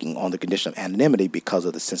 speaking on the condition of anonymity because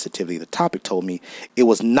of the sensitivity of the topic, told me it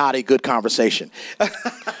was not a good conversation.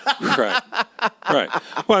 Right.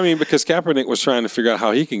 Well, I mean, because Kaepernick was trying to figure out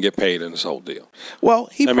how he can get paid in this whole deal. Well,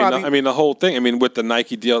 the whole thing. I mean, with the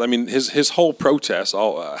Nike deal. I mean, his whole protest.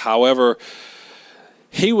 However,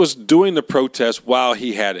 he was doing the protest while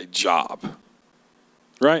he had a job,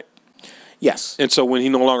 right? Yes. And so when he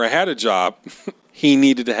no longer had a job, he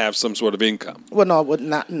needed to have some sort of income. Well, no,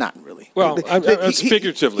 not really. Well, it's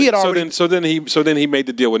figuratively. So then he made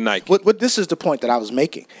the deal with Nike. What this is the point that I was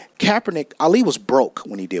making. Kaepernick, Ali was broke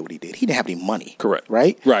when he did what he did. He didn't have any money. Correct.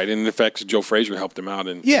 Right. And in fact, Joe Frazier helped him out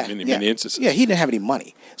in many instances. Yeah, he didn't have any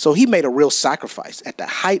money, so he made a real sacrifice at the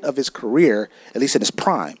height of his career, at least in his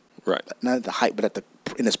prime. Right. Not at the height, but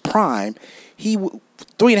in his prime, he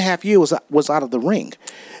 3.5 years was out of the ring.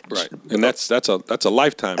 Right, and that's a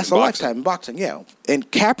lifetime. That's a lifetime in boxing, yeah.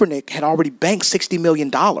 And Kaepernick had already banked $60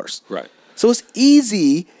 million. Right. So it's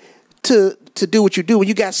easy to do what you do when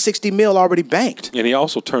you got $60 million already banked. And he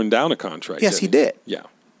also turned down a contract. Yes, he did. Yeah.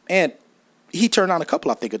 And he turned down a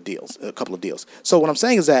couple of deals. So what I'm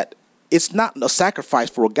saying is that it's not a sacrifice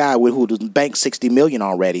for a guy who banked $60 million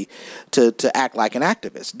already to act like an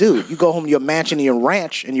activist. Dude, you go home to your mansion and your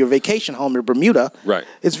ranch and your vacation home in Bermuda. Right.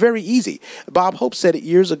 It's very easy. Bob Hope said it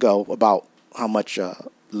years ago about how much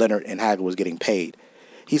Leonard and Hagler was getting paid.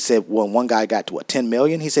 He said when one guy got to $10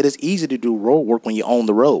 million, he said it's easy to do road work when you own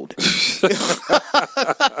the road.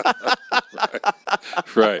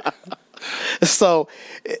 Right. So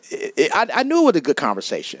I knew it was a good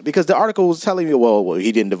conversation because the article was telling me, well,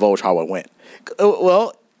 he didn't divulge how it went.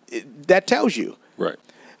 Well, that tells you. Right.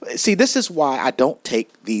 See, this is why I don't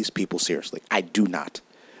take these people seriously. I do not.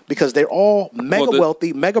 Because they're all mega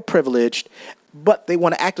wealthy, mega privileged, but they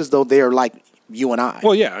want to act as though they're like you and I.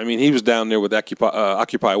 Well, yeah. I mean, he was down there with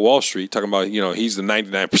Occupy Wall Street talking about, he's the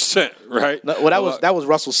 99%, right? No, that was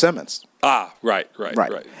Russell Simmons. Right.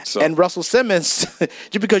 So, and Russell Simmons,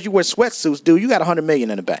 just because you wear sweatsuits, dude, you got $100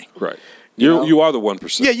 million in the bank. Right. You are the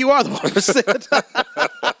 1%. Yeah, you are the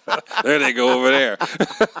 1%. There they go over there.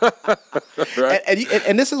 Right.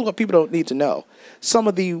 And this is what people don't need to know. Some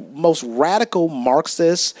of the most radical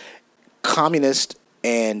Marxists, communists,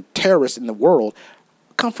 and terrorists in the world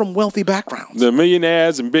come from wealthy backgrounds. The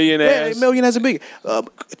millionaires and billionaires. Yeah, millionaires and billionaires.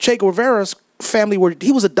 Che Guevara's family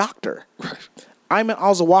he was a doctor. Right. Ayman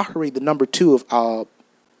al-Zawahiri, the number 2 of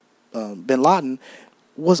bin Laden,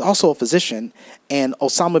 was also a physician, and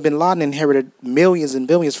Osama bin Laden inherited millions and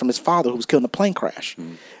billions from his father, who was killed in a plane crash,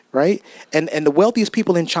 right? And the wealthiest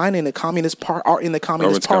people in China in the Communist Party are in the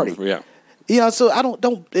Communist Party. Yeah. So I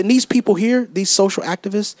don't. And these people here, these social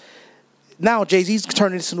activists, now Jay-Z's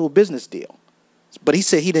turning this into a business deal, but he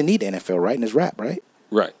said he didn't need the NFL, right, in his rap, right?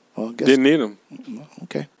 Right. Well, didn't need him.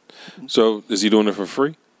 Okay. So is he doing it for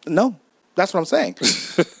free? No. That's what I'm saying.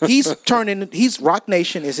 Rock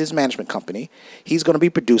Nation is his management company. He's going to be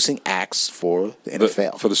producing acts for the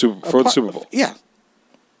NFL. For the Super Bowl. Yeah.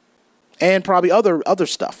 And probably other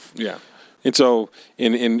stuff. Yeah. And so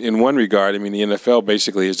in one regard, I mean, the NFL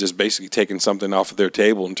basically is just taking something off of their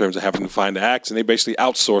table in terms of having to find the acts, and they basically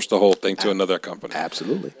outsource the whole thing to another company.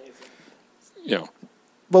 Absolutely.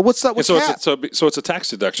 But what's up with Cap? So it's a tax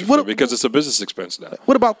deduction because it's a business expense now.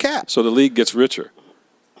 What about Cap? So the league gets richer.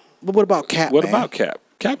 But what about Cap? What about Cap?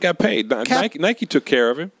 Cap got paid. Nike took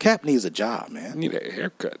care of him. Cap needs a job, man. He need a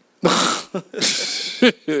haircut.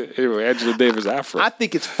 Anyway, Angela Davis afro. I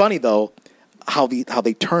think it's funny though how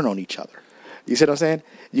they turn on each other. You see what I'm saying?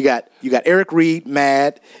 You got Eric Reed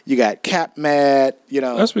mad. You got Cap mad.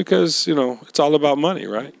 That's because it's all about money,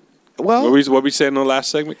 right? Well, what we said in the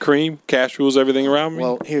last segment: cream, cash rules everything around me.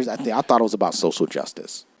 Well, I thought it was about social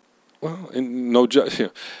justice. Well, and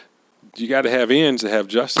you got to have ends to have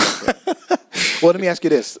justice. Well, let me ask you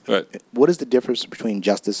this: Right. What is the difference between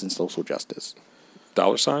justice and social justice?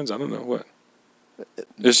 Dollar signs? I don't know what.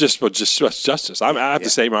 It's just justice. I have the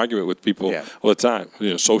same argument with people all the time.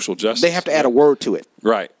 Social justice. They have to add a word to it.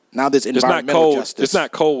 Right. Now there's environmental justice. It's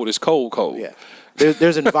not cold. It's cold. Yeah.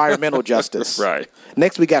 There's environmental justice. Right.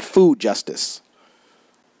 Next, we got food justice.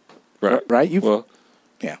 Right. Right? Yeah.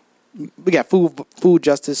 We got food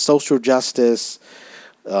justice, social justice.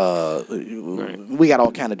 We got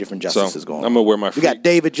all kind of different justices going on. I'm gonna wear my. We got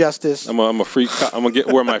David Justice. I'm gonna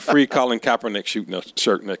wear my free Colin Kaepernick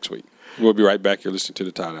shirt next week. We'll be right back. You're listening to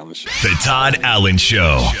the Todd Allen Show. The Todd Allen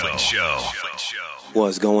Show.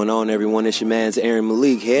 What's going on, everyone? It's your man's Aaron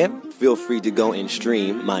Malik here. Feel free to go and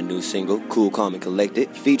stream my new single, Cool, Calm, and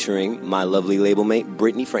Collected, featuring my lovely label mate,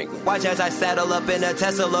 Brittany Franklin. Watch as I saddle up in a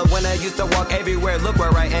Tesla. When I used to walk everywhere, look where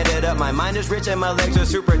I ended up. My mind is rich and my legs are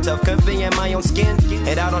super tough. Comfy in my own skin,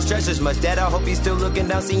 and I don't stress as much. Dad, I hope he's still looking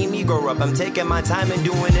down, seeing me grow up. I'm taking my time and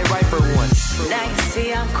doing it right for once. Now you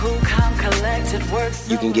see I'm cool, calm, collected. Works.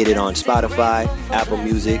 You can get it on Spotify, Apple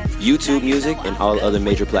Music, YouTube Music, and all other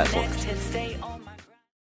major platforms.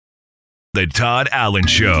 The Todd Allen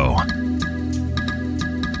Show.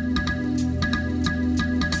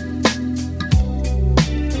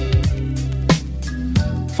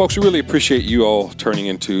 Folks, we really appreciate you all tuning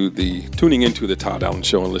into the Todd Allen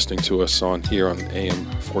Show and listening to us on AM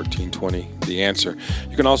 1420, The Answer.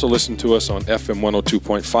 You can also listen to us on FM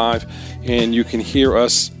 102.5, and you can hear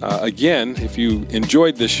us again. If you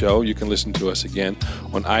enjoyed this show, you can listen to us again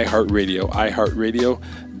on iHeartRadio,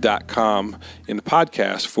 iHeartRadio.com in the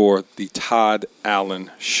podcast for the Todd Allen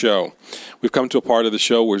Show. We've come to a part of the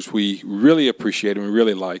show which we really appreciate and we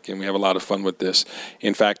really like, and we have a lot of fun with this.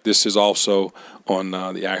 In fact, this is also on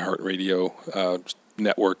the iHeartRadio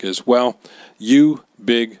network as well. You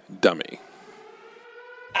Big Dummy.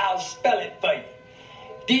 I'll spell it for you.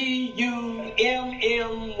 D-U-M-M-Y,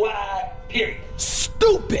 period.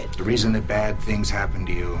 Stupid! The reason that bad things happen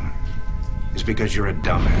to you is because you're a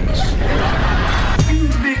dumbass. You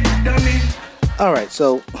big dummy. All right,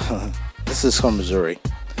 so this is from Missouri,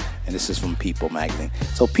 and this is from People magazine.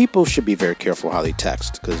 So people should be very careful how they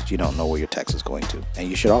text, because you don't know where your text is going to. And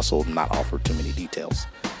you should also not offer too many details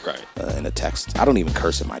in a text. I don't even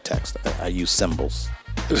curse in my text. I use symbols.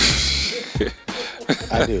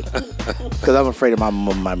 I do. Because I'm afraid my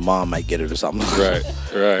mom might get it or something. Right.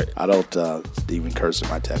 I don't even curse in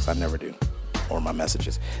my text. I never do. Or my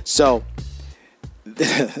messages. So,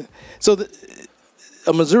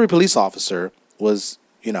 a Missouri police officer was,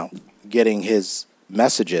 getting his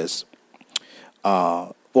messages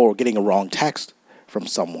or getting a wrong text from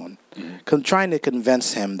someone, trying to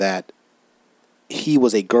convince him that he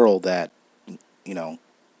was a girl that,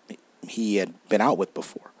 he had been out with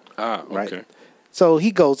before. Ah, okay. Right? So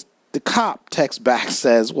the cop texts back,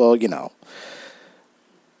 says, well, he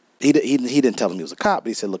didn't tell him he was a cop, but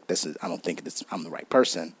he said, look, I don't think I'm the right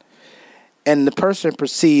person. And the person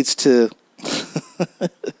proceeds to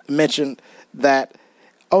mention that,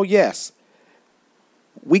 oh, yes,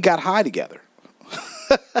 we got high together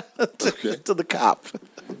to the cop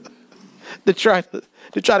to try to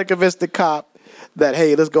convince the cop that,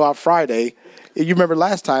 hey, let's go out Friday. You remember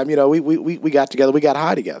last time, we got together, we got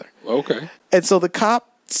high together. Okay. And so the cop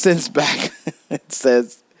sends back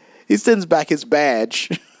his badge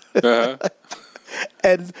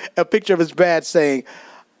and a picture of his badge saying,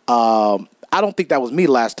 I don't think that was me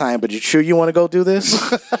last time, but you sure you want to go do this?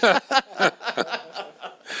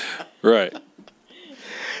 Right.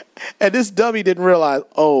 And this dummy didn't realize,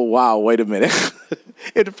 oh, wow, wait a minute.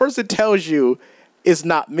 If the person tells you it's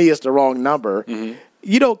not me, it's the wrong number,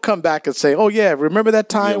 you don't come back and say, oh, yeah, remember that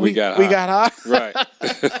time we got high? Right.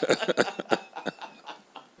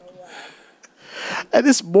 And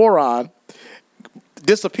this moron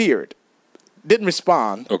disappeared, didn't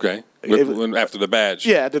respond. Okay. After the badge.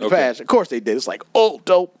 Yeah, after the badge. Of course they did. It's like, oh,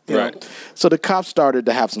 dope. You know? So the cops started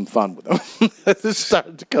to have some fun with him. They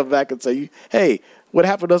started to come back and say, hey, what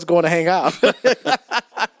happened to us going to hang out?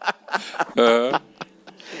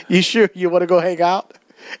 You sure you want to go hang out?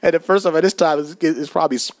 And at first, this time, it's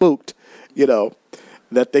probably spooked,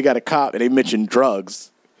 that they got a cop and they mentioned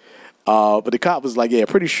drugs. But the cop was like, yeah,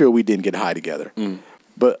 pretty sure we didn't get high together.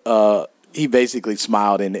 But he basically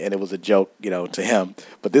smiled and it was a joke, to him.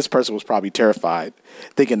 But this person was probably terrified,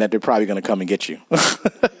 thinking that they're probably going to come and get you.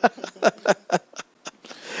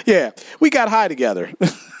 Yeah, we got high together.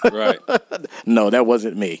 Right. No, that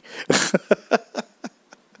wasn't me.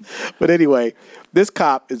 But anyway, this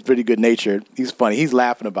cop is pretty good-natured. He's funny. He's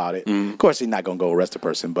laughing about it. Of course, he's not going to go arrest a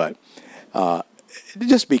person, but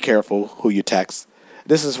just be careful who you text.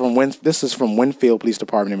 This is from Winfield Police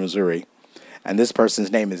Department in Missouri, and this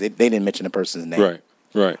person's name they didn't mention the person's name.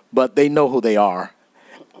 Right. But they know who they are,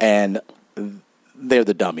 and they're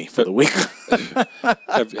the dummy for the week.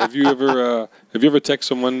 Have you ever texted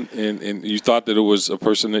someone and you thought that it was a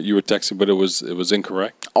person that you were texting, but it was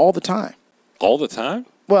incorrect? All the time. All the time?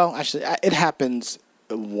 Well, actually, it happens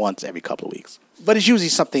once every couple of weeks, but it's usually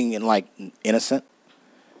something innocent.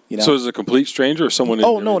 You know. So is it a complete stranger or someone?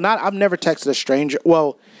 I've never texted a stranger.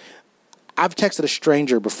 Well, I've texted a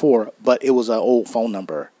stranger before, but it was an old phone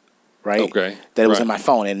number, right? Okay. That was in my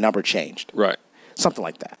phone and the number changed. Right. Something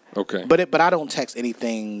like that. Okay. But I don't text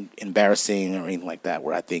anything embarrassing or anything like that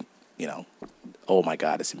where I think, oh my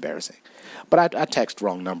God, it's embarrassing. But I text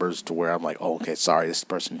wrong numbers to where I'm like, oh, okay, sorry, this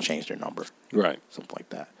person changed their number. Right. Something like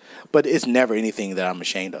that. But it's never anything that I'm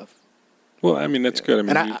ashamed of. Well, I mean, that's good. I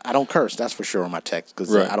mean, and I don't curse, that's for sure, on my text,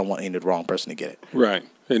 because I don't want the wrong person to get it. Right.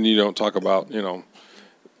 And you don't talk about,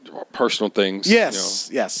 personal things. Yes,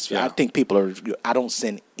 yes. Yeah. I think I don't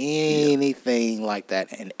send anything like that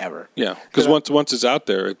ever. Yeah, because once it's out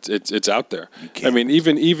there, it's out there. I mean,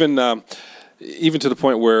 even to the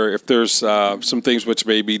point where if there's some things which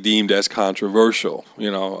may be deemed as controversial,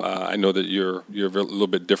 I know that you're a little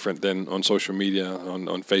bit different than on social media,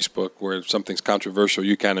 on Facebook, where if something's controversial,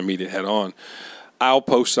 you kind of meet it head on. I'll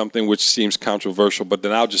post something which seems controversial, but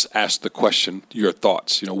then I'll just ask the question, your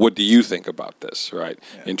thoughts. What do you think about this, right?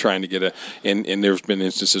 Yeah. And trying to get and there's been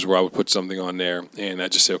instances where I would put something on there, and I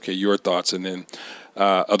just say, okay, your thoughts, and then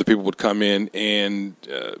other people would come in and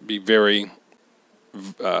be very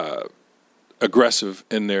aggressive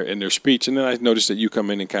in their speech, and then I noticed that you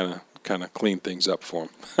come in and kind of clean things up for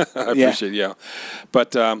them. I appreciate it, yeah.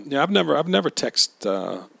 But I've never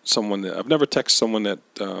texted someone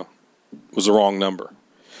that was the wrong number.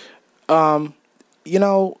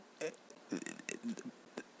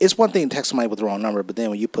 It's one thing to text somebody with the wrong number, but then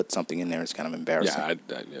when you put something in there, it's kind of embarrassing.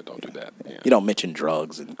 Yeah, don't do that. Yeah. You don't mention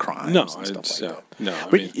drugs and crimes and stuff like that. No,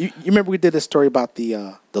 you remember we did this story about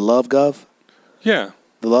the Love Gov? Yeah.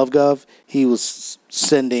 The Love Gov, he was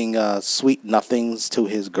sending sweet nothings to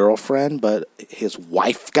his girlfriend, but his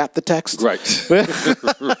wife got the text. Right.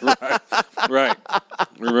 Right.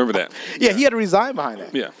 Remember that. Yeah, he had to resign behind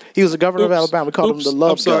that. Yeah. He was the governor of Alabama. We called him the Love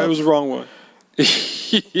Gov. I'm sorry, it was the wrong one.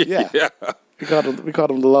 Yeah. We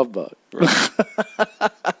called him the Love Bug. Right.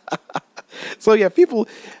 So, yeah, people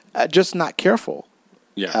are just not careful.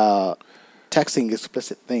 Yeah. Texting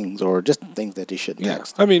explicit things or just things that they shouldn't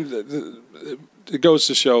text. I mean, it goes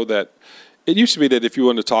to show that it used to be that if you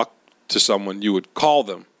wanted to talk to someone, you would call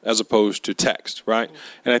them as opposed to text, right?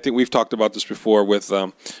 And I think we've talked about this before with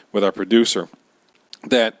our producer,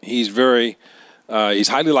 that he's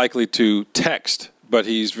highly likely to text, but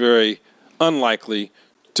he's very unlikely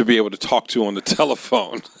to be able to talk to on the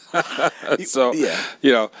telephone. So,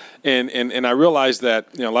 and I realize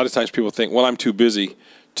that a lot of times people think, well, I'm too busy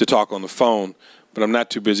to talk on the phone, but I'm not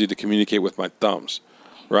too busy to communicate with my thumbs,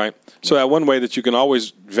 right? So that one way that you can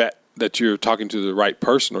always vet that you're talking to the right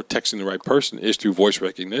person or texting the right person is through voice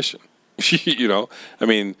recognition. I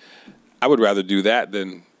mean, I would rather do that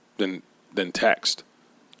than text.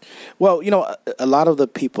 Well, a lot of the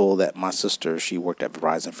people that my sister, she worked at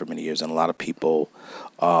Verizon for many years, and a lot of people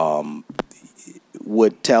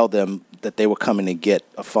would tell them that they were coming to get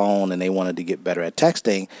a phone and they wanted to get better at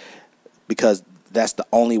texting because that's the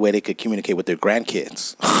only way they could communicate with their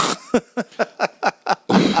grandkids.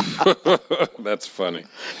 That's funny.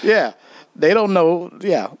 Yeah. They don't know.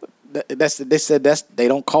 Yeah. They said they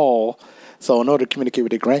don't call. So in order to communicate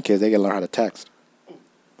with their grandkids, they got to learn how to text.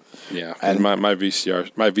 Yeah. And my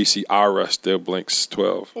VCR still blinks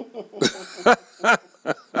 12.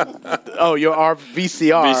 Oh, your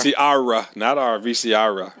VCR. VCR, not our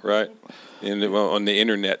VCR, right? On the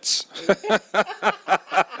internets.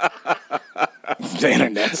 The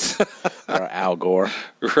internets. Or Al Gore.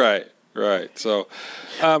 Right. So,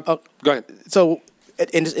 go ahead. So,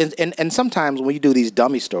 and sometimes when you do these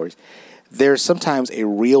dummy stories, there's sometimes a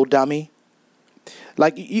real dummy.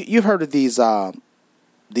 Like you've heard of these carpool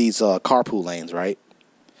lanes, right?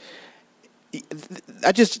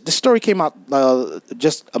 The story came out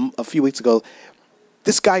just a few weeks ago.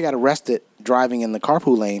 This guy got arrested driving in the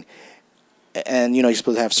carpool lane, and you're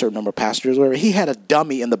supposed to have a certain number of passengers. Whatever. He had a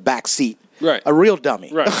dummy in the back seat. Right. A real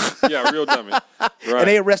dummy. Right. Yeah, a real dummy. Right. And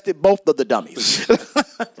they arrested both of the dummies.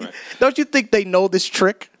 Right. Don't you think they know this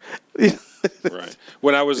trick? Right.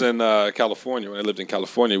 When I was in California, when I lived in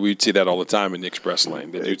California, we'd see that all the time in the express lane.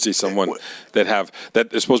 That you'd see someone that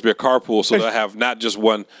is supposed to be a carpool, so they'll have not just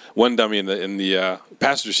one dummy in the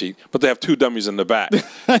passenger seat, but they have two dummies in the back.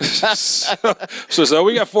 so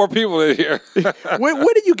we got 4 people in here.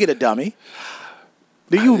 Where do you get a dummy?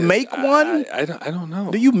 Do you make one? I don't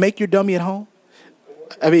know. Do you make your dummy at home?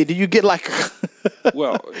 I mean, do you get like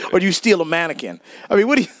well, or do you steal a mannequin? I mean,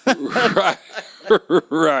 what do you Right.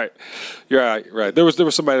 Right. Yeah, right. There was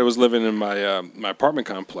somebody that was living in my my apartment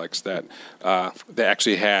complex that they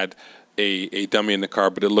actually had a dummy in the car,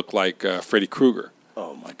 but it looked like Freddy Krueger.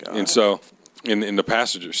 Oh my God! And so, in the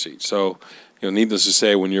passenger seat. So, needless to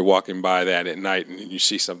say, when you're walking by that at night and you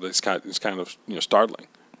see something, it's kind of startling.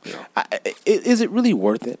 Is it really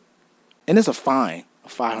worth it? And it's a fine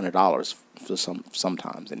of $500 for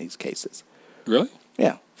sometimes in these cases. Really?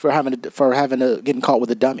 Yeah, for getting caught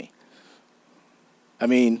with a dummy. I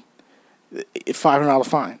mean, $500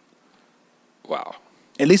 fine. Wow.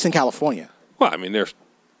 At least in California. Well, I mean, they're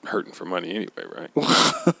hurting for money anyway, right?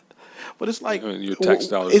 But it's like, your tax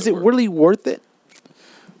dollars is it really worth it?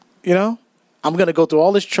 I'm going to go through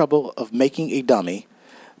all this trouble of making a dummy,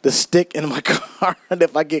 the stick in my car, and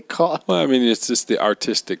if I get caught. Well, I mean, it's just the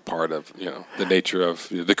artistic part of, the nature of,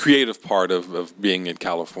 the creative part of being in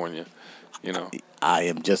California,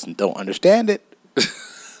 I don't understand it.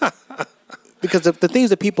 Because of the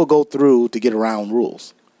things that people go through to get around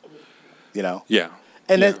rules, Yeah.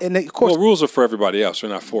 And of course, rules are for everybody else.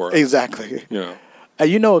 They're not for us. Exactly.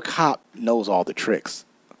 And a cop knows all the tricks.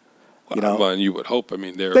 Well, and you would hope. I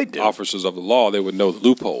mean, they're officers of the law. They would know the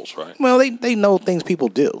loopholes, right? Well, they know things people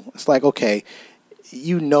do. It's like, okay,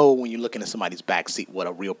 when you're looking at somebody's backseat what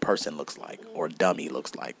a real person looks like or a dummy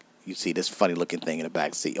looks like. You see this funny looking thing in the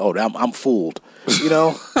backseat. Oh, I'm fooled.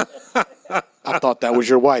 I thought that was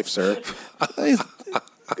your wife, sir.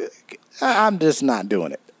 I'm just not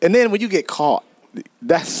doing it. And then when you get caught,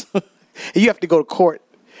 you have to go to court,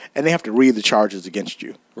 and they have to read the charges against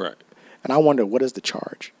you. Right. And I wonder, what is the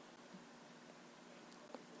charge?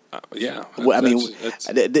 Yeah. Well, I mean,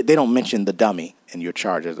 they don't mention the dummy in your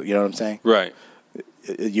charges. You know what I'm saying? Right.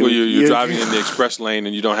 You're driving in the express lane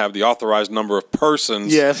and you don't have the authorized number of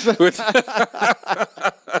persons. Yes. Right.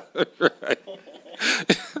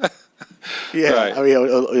 Yeah. Right. I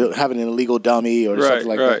mean, having an illegal dummy or something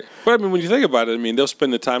like that. But I mean, when you think about it, I mean, they'll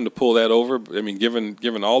spend the time to pull that over. I mean,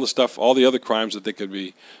 given all the stuff, all the other crimes that they could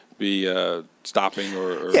be stopping,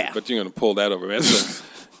 but you're going to pull that over, man. So,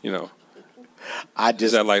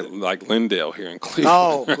 is that like Lindale here in Cleveland?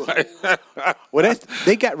 Oh, well,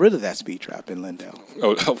 they got rid of that speed trap in Lindale.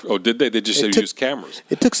 Oh, did they? They just used cameras.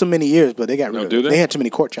 It took so many years, but they got rid of it. They had too many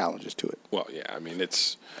court challenges to it. Well, yeah, I mean,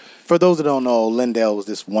 it's. For those that don't know, Lindale was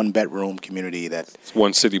this one-bedroom community it's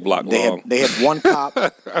one city block long. They had one cop,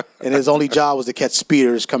 and his only job was to catch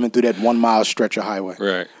speeders coming through that 1 mile stretch of highway.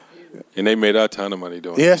 Right, and they made a ton of money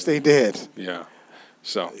doing it. Yes, they did. Yeah.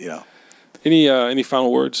 So, any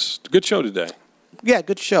final words? Good show today. Yeah,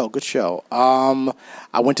 good show. Good show.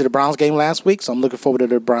 I went to the Browns game last week, so I'm looking forward to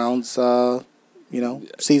the Browns,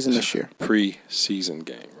 season this year. Pre-season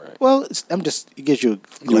game, right? Well, it gives you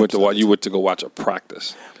a glimpse. You went to go watch a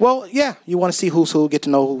practice. Well, yeah, you want to see who's who, get to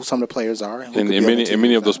know who some of the players are. And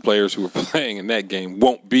many of those players who were playing in that game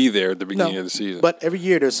won't be there at the beginning of the season. But every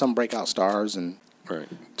year there's some breakout stars. Right.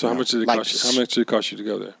 So how much did it cost you? How much did it cost you to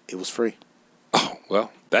go there? It was free. Oh,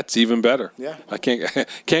 well, that's even better. Yeah. I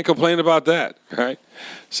can't complain about that, right?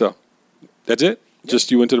 So that's it? Yeah.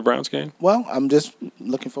 Just you went to the Browns game? Well, I'm just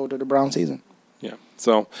looking forward to the Browns season. Yeah.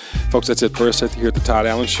 So, folks, that's it for us here at the Todd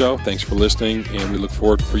Allen Show. Thanks for listening, and we look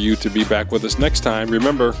forward for you to be back with us next time.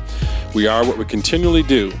 Remember, we are what we continually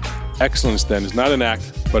do. Excellence, then, is not an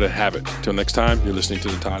act, but a habit. Until next time, you're listening to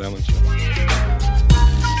the Todd Allen Show.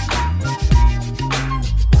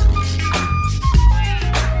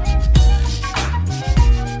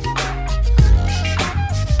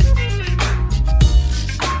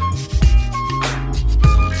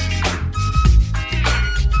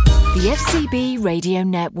 The FCB Radio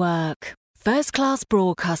Network. First class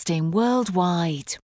broadcasting worldwide.